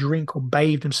they can drink or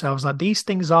bathe themselves. Like, these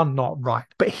things are not right.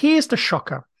 But here's the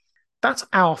shocker. That's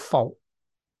our fault.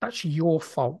 That's your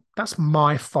fault. That's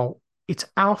my fault. It's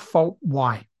our fault.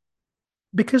 Why?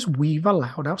 Because we've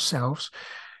allowed ourselves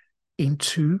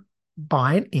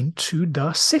buying into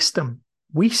the system.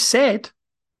 We said,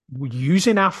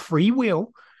 using our free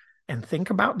will, and think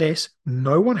about this,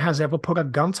 no one has ever put a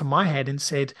gun to my head and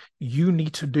said, you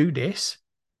need to do this.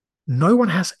 No one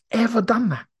has ever done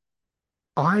that.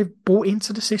 I've bought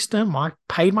into the system. I've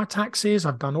paid my taxes.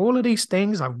 I've done all of these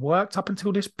things. I've worked up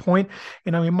until this point,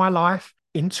 in my life,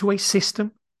 into a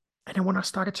system. And then when I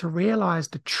started to realize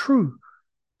the truth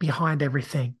behind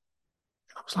everything,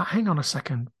 I was like, hang on a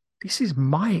second. This is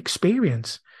my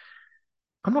experience.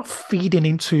 I'm not feeding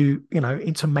into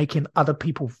making other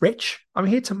people rich. I'm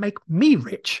here to make me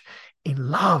rich in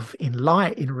love, in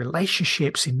light, in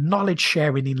relationships, in knowledge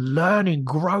sharing, in learning,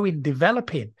 growing,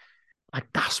 developing. Like,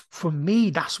 that's, for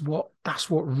me, that's what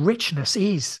richness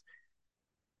is.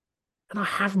 And I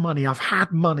have money. I've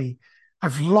had money.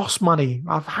 I've lost money.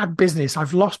 I've had business.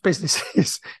 I've lost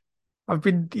businesses. I've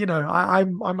been,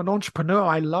 I'm an entrepreneur.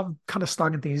 I love kind of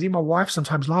starting things. Even my wife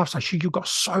sometimes laughs. Like, you've got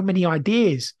so many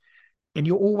ideas and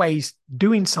you're always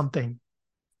doing something.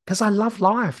 Because I love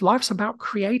life. Life's about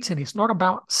creating. It's not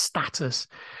about status,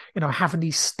 having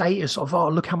these status of, oh,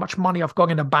 look how much money I've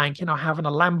got in the bank, having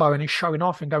a Lambo and it's showing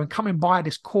off and going, come and buy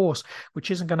this course,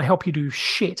 which isn't going to help you do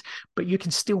shit, but you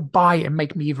can still buy it and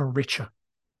make me even richer.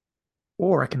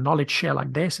 Or I can knowledge share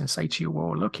like this and say to you,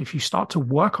 well, look, if you start to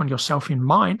work on yourself in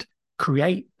mind,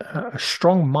 create a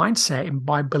strong mindset, and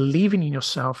by believing in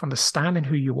yourself, understanding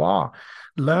who you are,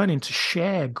 learning to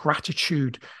share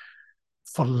gratitude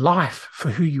for life, for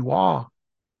who you are,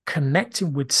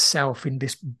 connecting with self in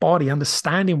this body,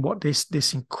 understanding what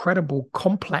this incredible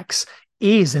complex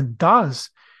is and does,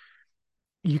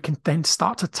 you can then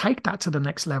start to take that to the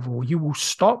next level. You will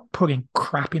stop putting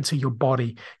crap into your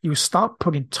body. You will start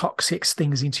putting toxic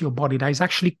things into your body that is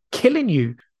actually killing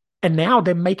you. And now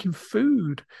they're making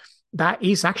food that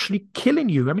is actually killing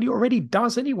you. I mean, it already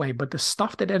does anyway, but the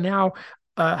stuff that they now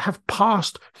have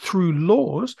passed through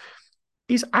laws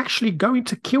is actually going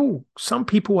to kill some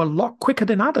people a lot quicker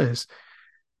than others.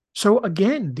 So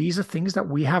again, these are things that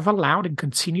we have allowed and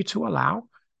continue to allow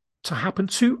to happen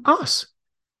to us.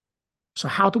 So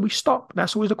how do we stop?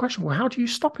 That's always the question. Well, how do you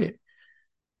stop it?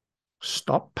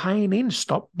 Stop paying in,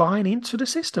 stop buying into the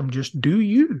system. Just do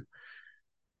you.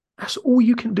 That's all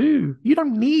you can do. You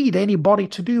don't need anybody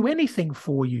to do anything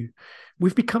for you.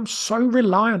 We've become so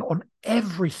reliant on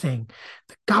everything.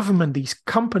 The government, these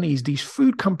companies, these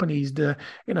food companies, the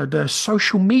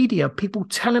social media, people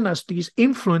telling us, these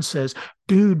influencers,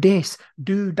 do this,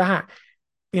 do that.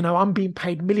 I'm being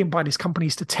paid $1 million by these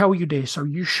companies to tell you this, so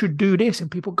you should do this. And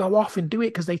people go off and do it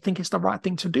because they think it's the right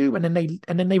thing to do. And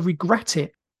then they regret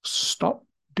it. Stop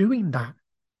doing that.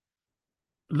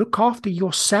 Look after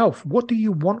yourself. What do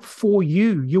you want for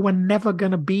you? You are never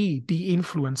going to be the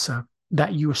influencer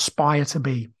that you aspire to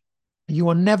be. You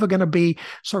are never going to be,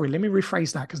 sorry, let me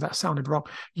rephrase that because that sounded wrong.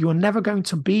 You are never going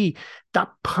to be that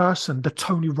person, the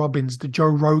Tony Robbins, the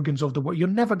Joe Rogans of the world. You're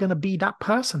never going to be that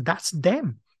person. That's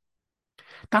them.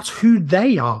 That's who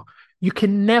they are. You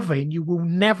can never and you will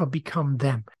never become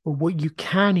them. But what you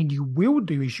can and you will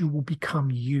do is you will become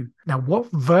you. Now,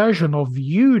 what version of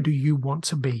you do you want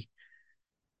to be?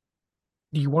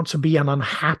 Do you want to be an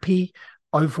unhappy,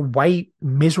 overweight,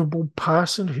 miserable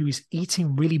person who is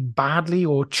eating really badly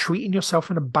or treating yourself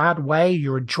in a bad way?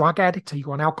 You're a drug addict. Are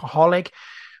you an alcoholic?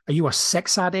 Are you a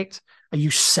sex addict? Are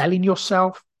you selling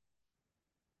yourself?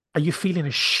 Are you feeling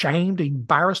ashamed,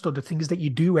 embarrassed of the things that you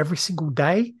do every single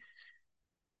day?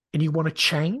 And you want to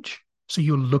change? So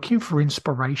you're looking for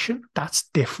inspiration? That's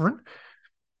different.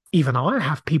 Even I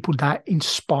have people that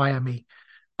inspire me,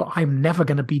 but I'm never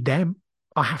going to be them.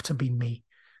 I have to be me.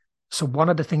 So one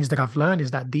of the things that I've learned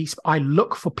is that I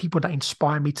look for people that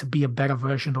inspire me to be a better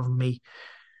version of me,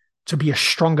 to be a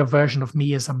stronger version of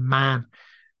me as a man,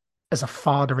 as a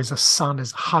father, as a son,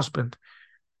 as a husband,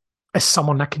 as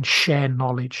someone that can share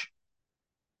knowledge.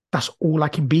 That's all I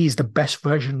can be, is the best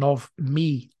version of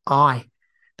me.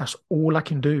 That's all I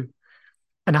can do.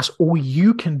 And that's all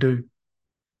you can do.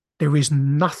 There is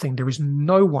nothing, there is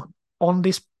no one on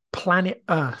this planet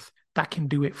Earth that can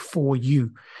do it for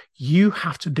you. You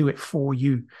have to do it for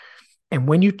you. And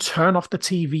when you turn off the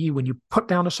TV, when you put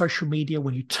down the social media,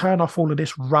 when you turn off all of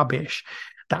this rubbish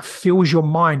that fills your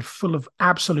mind full of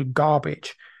absolute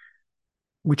garbage,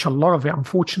 which a lot of it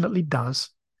unfortunately does,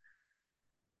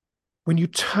 when you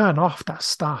turn off that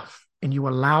stuff and you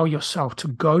allow yourself to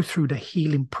go through the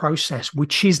healing process,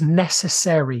 which is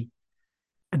necessary,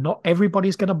 and not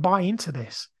everybody's going to buy into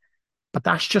this, but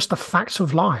that's just the facts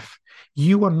of life.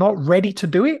 You are not ready to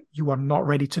do it. You are not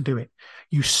ready to do it.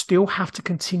 You still have to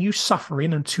continue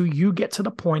suffering until you get to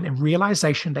the point and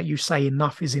realization that you say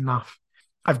enough is enough.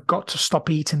 I've got to stop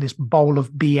eating this bowl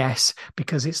of BS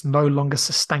because it's no longer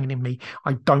sustaining me.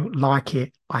 I don't like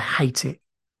it. I hate it.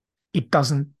 It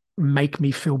doesn't make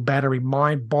me feel better in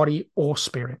mind, body, or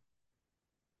spirit.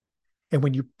 And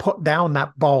when you put down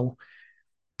that bowl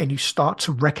and you start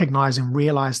to recognize and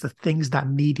realize the things that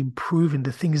need improving,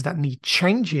 the things that need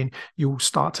changing, you will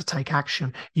start to take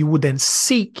action. You will then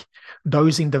seek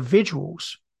those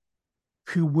individuals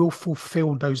who will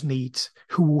fulfill those needs,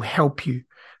 who will help you,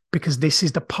 because this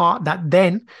is the part that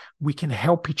then we can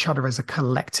help each other as a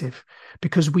collective,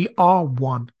 because we are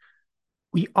one.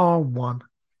 We are one.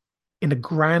 In the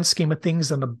grand scheme of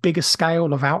things, on the bigger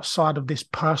scale of outside of this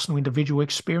personal individual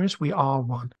experience, we are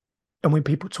one. And when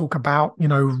people talk about,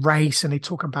 race, and they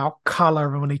talk about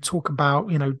color, and when they talk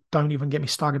about, don't even get me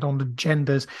started on the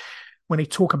genders, when they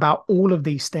talk about all of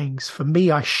these things, for me,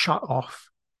 I shut off.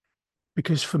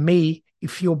 Because for me,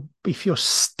 if you're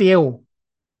still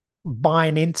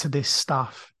buying into this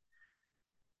stuff,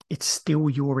 it's still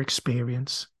your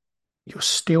experience. You're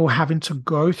still having to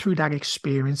go through that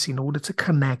experience in order to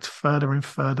connect further and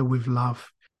further with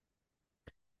love.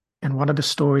 And one of the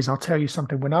stories, I'll tell you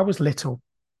something. When I was little,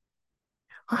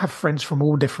 I have friends from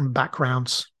all different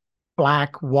backgrounds,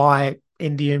 black, white,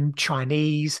 Indian,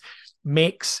 Chinese,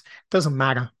 mix, doesn't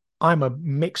matter. I'm a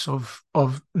mix of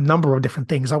number of different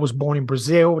things. I was born in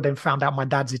Brazil, then found out my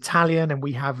dad's Italian, and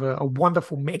we have a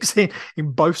wonderful mix in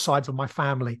both sides of my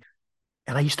family.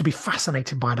 And I used to be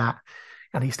fascinated by that.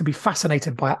 And I used to be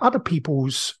fascinated by other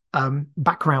people's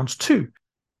backgrounds too.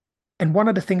 And one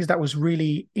of the things that was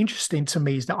really interesting to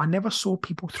me is that I never saw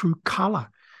people through color.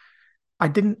 I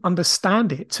didn't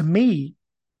understand it. To me,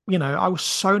 I was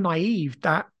so naive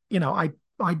that,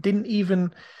 I didn't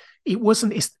even, it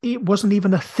wasn't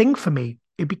even a thing for me.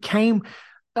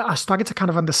 I started to kind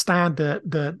of understand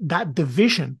that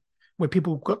division where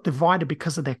people got divided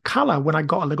because of their color when I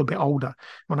got a little bit older.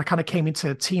 When I kind of came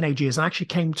into teenage years and actually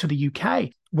came to the UK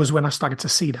was when I started to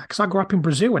see that. Because I grew up in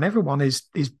Brazil and everyone is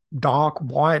dark,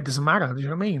 white, doesn't matter. You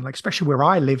know what I mean? Like, especially where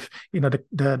I live,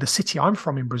 the city I'm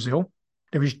from in Brazil,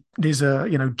 there's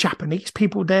Japanese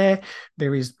people there.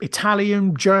 There is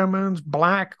Italian, Germans,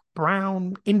 black,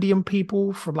 brown, Indian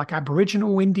people from like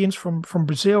Aboriginal Indians from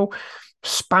Brazil,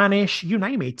 Spanish, you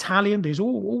name it, Italian. There's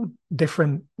all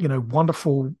different,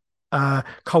 wonderful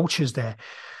cultures there.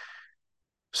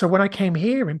 So when I came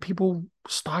here and people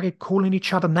started calling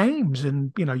each other names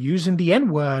and, using the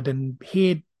N-word, and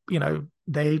here,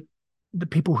 the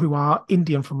people who are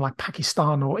Indian from like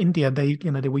Pakistan or India, they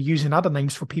were using other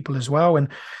names for people as well. And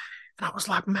I was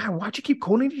like, man, why'd you keep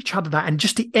calling each other that? And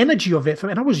just the energy of it.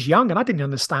 And I was young and I didn't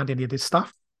understand any of this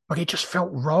stuff, but it just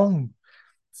felt wrong.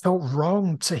 Felt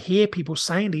wrong to hear people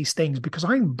saying these things, because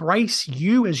I embrace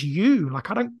you as you.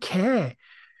 Like, I don't care.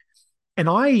 And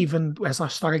I even, as I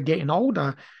started getting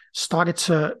older, started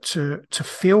to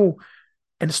feel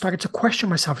and started to question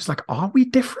myself. It's like, are we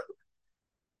different?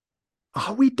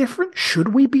 Are we different?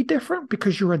 Should we be different?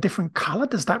 Because you're a different color,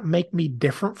 does that make me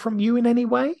different from you in any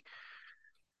way?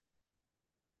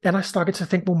 And I started to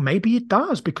think, well, maybe it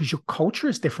does, because your culture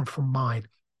is different from mine.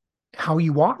 How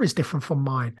you are is different from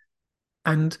mine.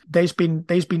 And there's been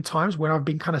times where I've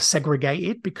been kind of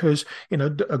segregated because,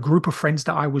 a group of friends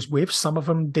that I was with, some of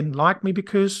them didn't like me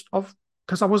because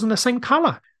I wasn't the same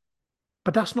color.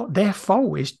 But that's not their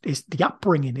fault. It's the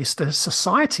upbringing, it's the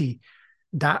society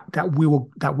that we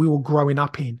were growing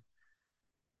up in.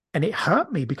 And it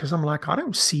hurt me because I'm like, I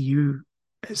don't see you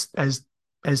as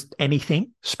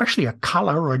anything, especially a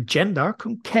color or a gender. I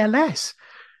couldn't care less.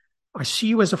 I see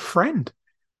you as a friend,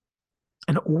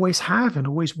 and always have and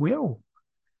always will.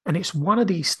 And it's one of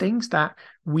these things that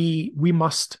we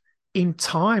must, in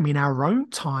time, in our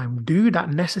own time, do that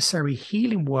necessary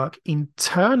healing work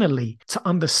internally to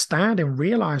understand and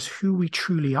realize who we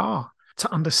truly are,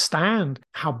 to understand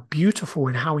how beautiful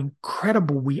and how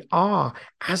incredible we are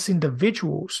as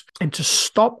individuals, and to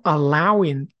stop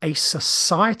allowing a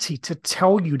society to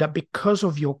tell you that because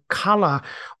of your color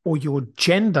or your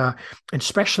gender, and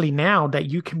especially now that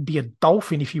you can be a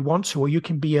dolphin if you want to, or you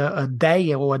can be a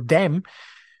they or a them,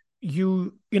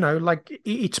 like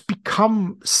it's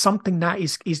become something that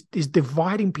is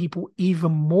dividing people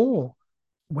even more,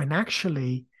 when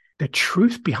actually the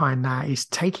truth behind that is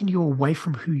taking you away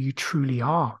from who you truly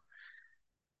are.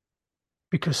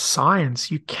 Because science,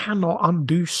 you cannot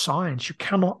undo science. You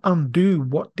cannot undo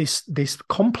what this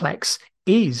complex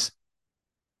is.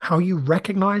 How you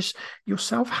recognize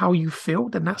yourself, how you feel,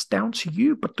 then that's down to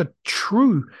you. But the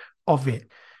truth of it,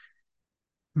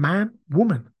 man,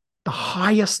 woman, the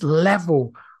highest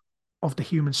level of the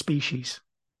human species,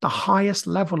 the highest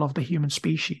level of the human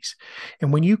species.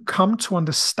 And when you come to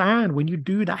understand, when you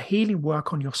do that healing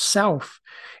work on yourself,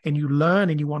 and you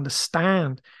learn and you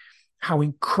understand how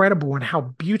incredible and how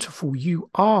beautiful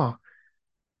you are,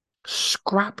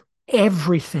 scrap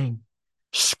everything,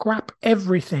 scrap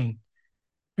everything,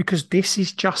 because this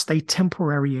is just a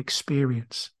temporary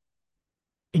experience.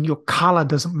 And your color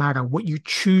doesn't matter. What you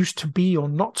choose to be or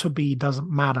not to be doesn't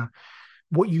matter.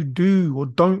 What you do or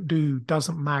don't do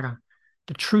doesn't matter.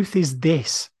 The truth is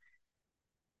this: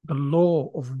 the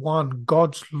law of one,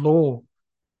 God's law,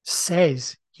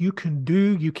 says you can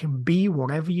be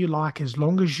whatever you like as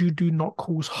long as you do not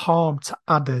cause harm to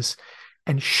others.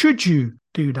 And should you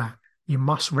do that, you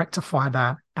must rectify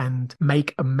that and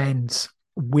make amends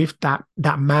with that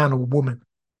man or woman.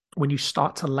 When you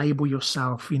start to label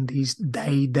yourself in these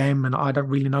they, them, and I don't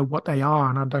really know what they are,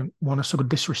 and I don't want to sort of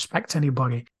disrespect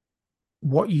anybody,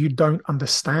 what you don't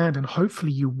understand, and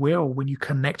hopefully you will when you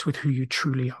connect with who you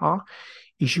truly are,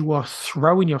 is you are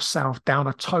throwing yourself down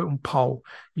a totem pole.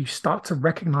 You start to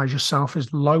recognize yourself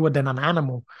as lower than an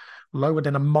animal, lower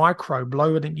than a microbe,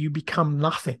 lower than, you become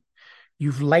nothing.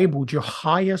 You've labeled your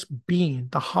highest being,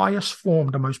 the highest form,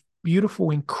 the most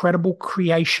beautiful, incredible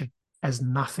creation as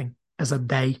nothing, as a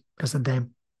they, as a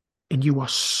them. And you are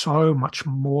so much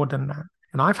more than that.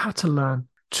 And I've had to learn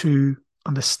to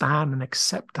understand and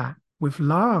accept that with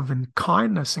love and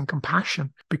kindness and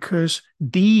compassion, because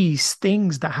these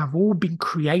things that have all been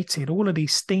created, all of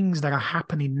these things that are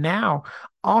happening now,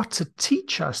 are to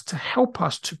teach us, to help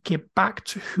us to get back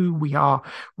to who we are,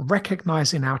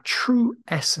 recognizing our true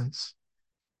essence.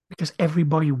 Because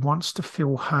everybody wants to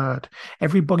feel heard.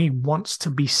 Everybody wants to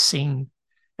be seen.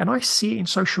 And I see it in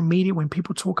social media when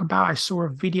people talk about, I saw a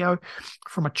video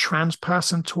from a trans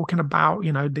person talking about,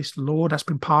 this law that's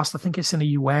been passed. I think it's in the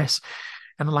US.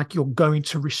 And like, you're going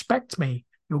to respect me.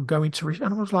 You're going to,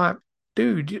 and I was like,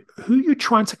 dude, who are you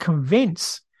trying to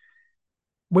convince?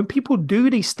 When people do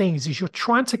these things, is you're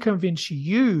trying to convince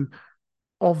you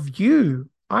of you.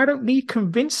 I don't need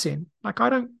convincing. Like,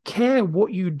 I don't care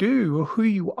what you do or who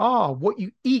you are, what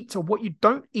you eat or what you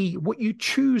don't eat, what you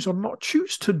choose or not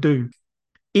choose to do.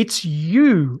 It's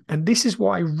you. And this is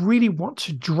what I really want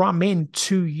to drum in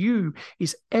to you,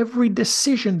 is every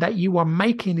decision that you are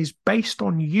making is based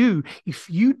on you. If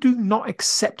you do not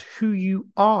accept who you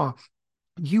are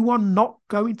not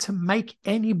going to make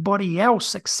anybody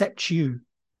else accept you.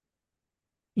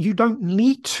 You don't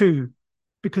need to.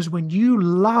 Because when you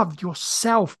love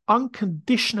yourself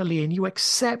unconditionally and you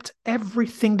accept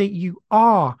everything that you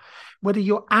are, whether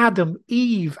you're Adam,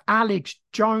 Eve, Alex,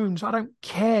 Jones, I don't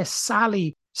care,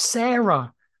 Sally,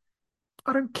 Sarah,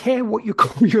 I don't care what you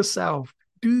call yourself.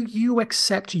 Do you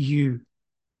accept you?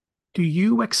 Do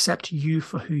you accept you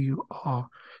for who you are?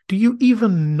 Do you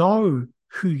even know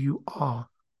who you are?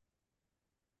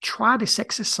 Try this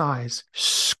exercise.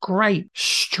 Scrape,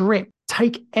 strip,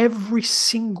 Take every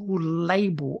single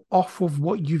label off of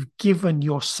what you've given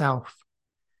yourself.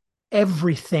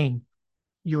 Everything,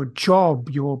 your job,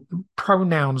 your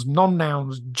pronouns,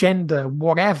 non-nouns, gender,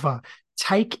 whatever.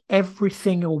 Take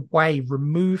everything away,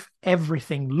 remove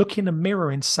everything, look in the mirror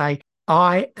and say,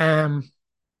 I am,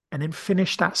 and then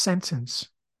finish that sentence.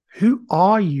 Who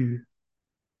are you?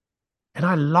 And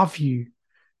I love you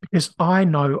because I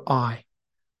know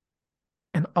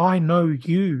and I know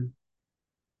you.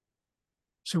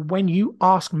 So when you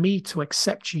ask me to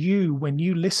accept you, when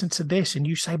you listen to this and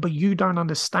you say, but you don't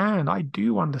understand, I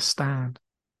do understand.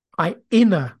 I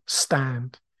inner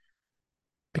stand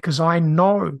because I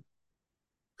know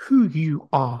who you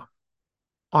are.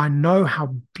 I know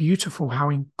how beautiful,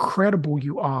 how incredible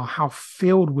you are, how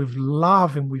filled with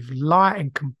love and with light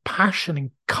and compassion and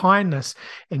kindness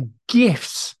and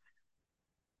gifts.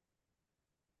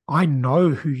 I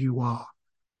know who you are.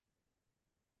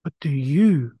 But do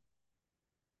you?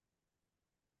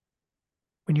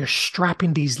 When you're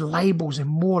strapping these labels and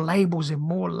more labels and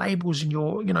more labels and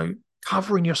you're,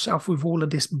 covering yourself with all of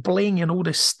this bling and all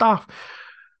this stuff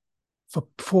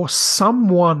for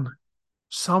someone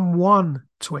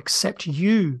to accept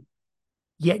you,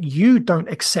 yet you don't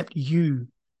accept you.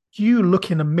 You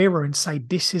look in the mirror and say,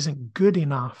 this isn't good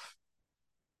enough.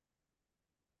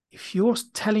 If you're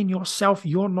telling yourself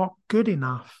you're not good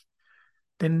enough,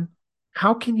 then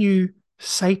how can you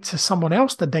say to someone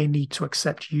else that they need to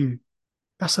accept you?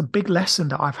 That's a big lesson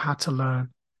that I've had to learn.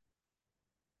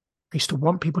 I used to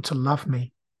want people to love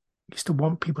me. I used to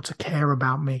want people to care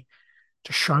about me,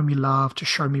 to show me love, to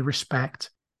show me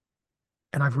respect.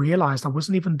 And I've realized I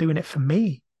wasn't even doing it for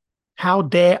me. How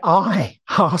dare I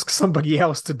ask somebody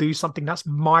else to do something that's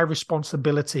my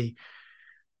responsibility?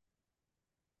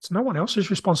 It's no one else's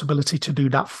responsibility to do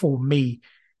that for me.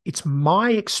 It's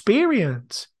my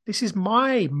experience. This is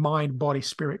my mind, body,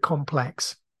 spirit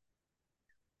complex.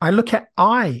 I look at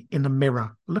I in the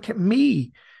mirror, look at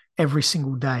me every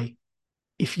single day.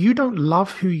 If you don't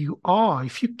love who you are,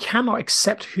 if you cannot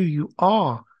accept who you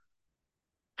are,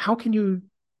 how can you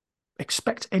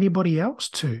expect anybody else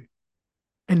to?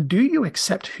 And do you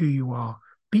accept who you are?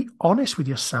 Be honest with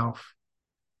yourself.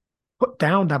 Put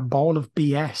down that bowl of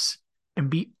BS and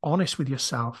be honest with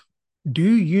yourself. Do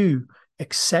you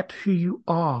accept who you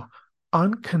are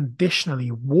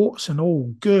unconditionally, warts and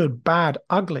all, good, bad,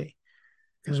 ugly?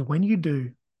 Because when you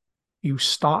do, you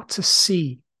start to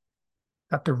see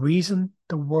that the reason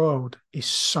the world is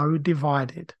so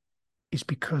divided is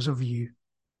because of you.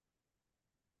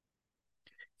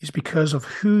 It's because of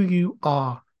who you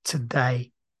are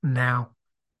today, now,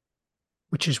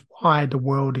 which is why the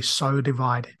world is so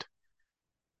divided.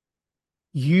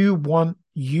 You want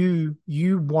them,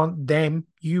 you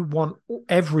want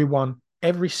everyone,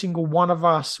 every single one of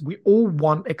us. We all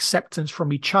want acceptance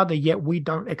from each other, yet we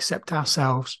don't accept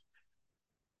ourselves.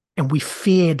 And we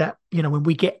fear that, when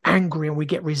we get angry and we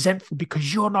get resentful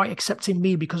because you're not accepting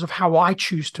me because of how I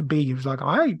choose to be. It's like,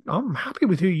 I'm happy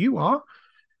with who you are.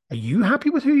 Are you happy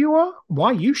with who you are?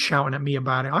 Why are you shouting at me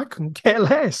about it? I couldn't care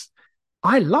less.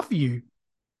 I love you.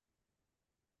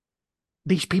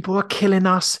 These people are killing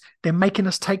us. They're making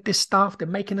us take this stuff. They're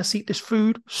making us eat this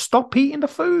food. Stop eating the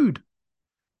food.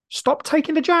 Stop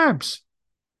taking the jabs.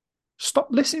 Stop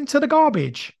listening to the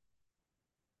garbage.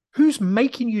 Who's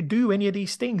making you do any of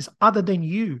these things other than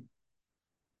you?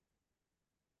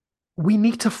 We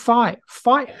need to fight.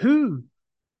 Fight who?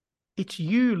 It's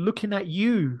you looking at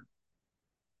you.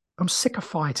 I'm sick of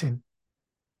fighting.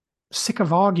 I'm sick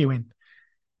of arguing.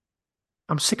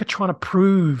 I'm sick of trying to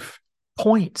prove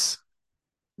points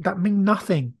that mean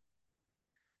nothing.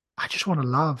 I just want to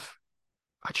love.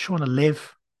 I just want to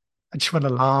live. I just want to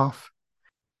laugh.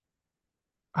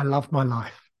 I love my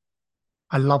life.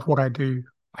 I love what I do.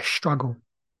 I struggle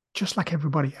just like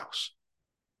everybody else.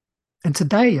 And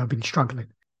today I've been struggling,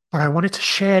 but I wanted to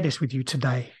share this with you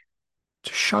today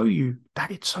to show you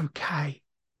that it's okay.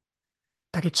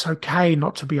 That it's okay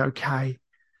not to be okay.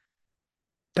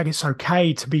 That it's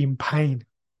okay to be in pain.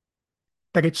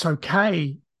 That it's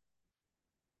okay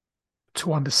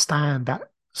to understand that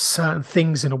certain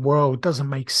things in the world doesn't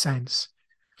make sense.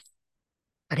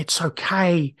 And it's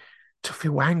okay to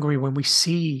feel angry when we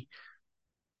see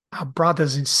our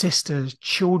brothers and sisters,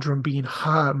 children being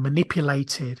hurt,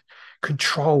 manipulated,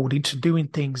 controlled into doing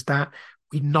things that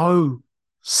we know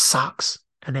sucks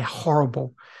and they're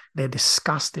horrible, they're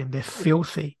disgusting, they're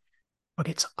filthy. But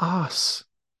it's us.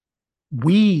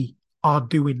 We are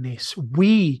doing this.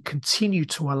 We continue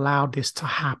to allow this to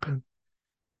happen.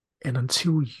 And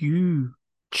until you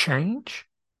change,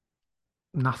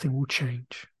 nothing will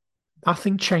change.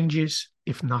 Nothing changes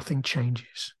if nothing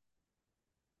changes.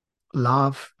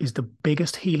 Love is the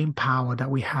biggest healing power that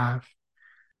we have.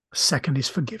 Second is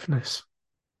forgiveness.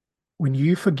 When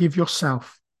you forgive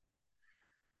yourself,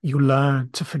 you learn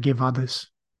to forgive others.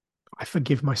 I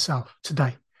forgive myself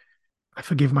today. I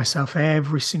forgive myself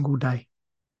every single day.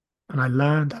 And I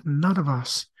learned that none of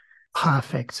us are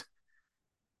perfect,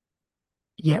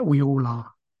 yet we all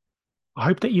are. I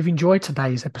hope that you've enjoyed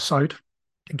today's episode.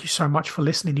 Thank you so much for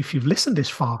listening if you've listened this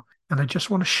far. And I just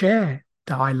want to share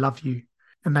that I love you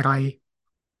and that I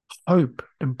hope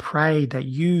and pray that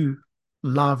you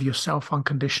love yourself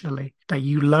unconditionally, that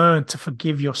you learn to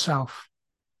forgive yourself,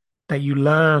 that you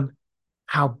learn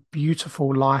how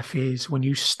beautiful life is when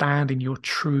you stand in your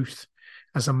truth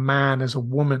as a man, as a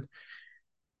woman,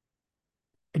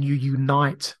 and you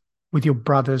unite with your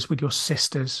brothers, with your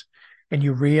sisters, and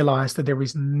you realize that there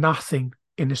is nothing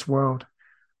in this world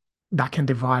that can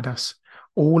divide us.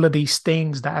 All of these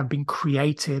things that have been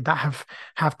created, that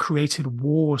have created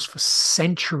wars for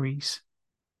centuries,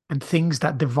 and things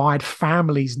that divide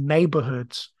families,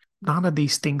 neighborhoods, none of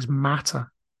these things matter.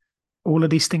 All of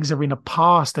these things are in the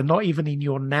past. They're not even in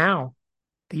your now.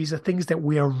 These are things that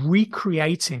we are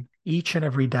recreating each and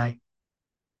every day.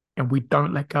 And we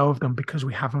don't let go of them because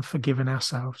we haven't forgiven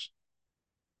ourselves.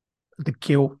 The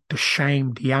guilt, the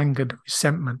shame, the anger, the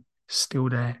resentment is still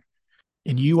there.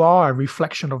 And you are a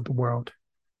reflection of the world.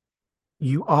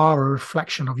 You are a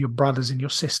reflection of your brothers and your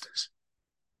sisters.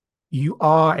 You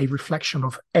are a reflection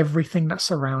of everything that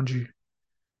surrounds you.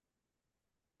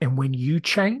 And when you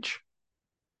change,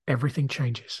 everything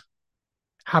changes.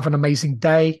 Have an amazing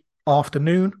day,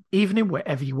 afternoon, evening,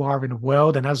 wherever you are in the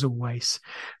world. And as always,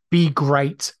 be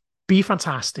great, be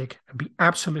fantastic, and be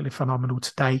absolutely phenomenal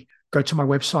today. Go to my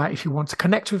website if you want to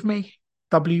connect with me,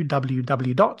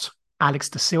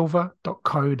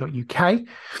 www.alexdasilva.co.uk.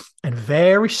 And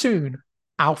very soon,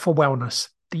 Alpha Wellness,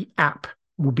 the app,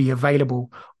 will be available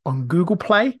on Google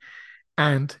Play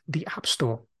and the App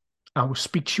Store. I will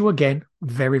speak to you again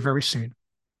very, very soon.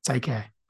 Take care.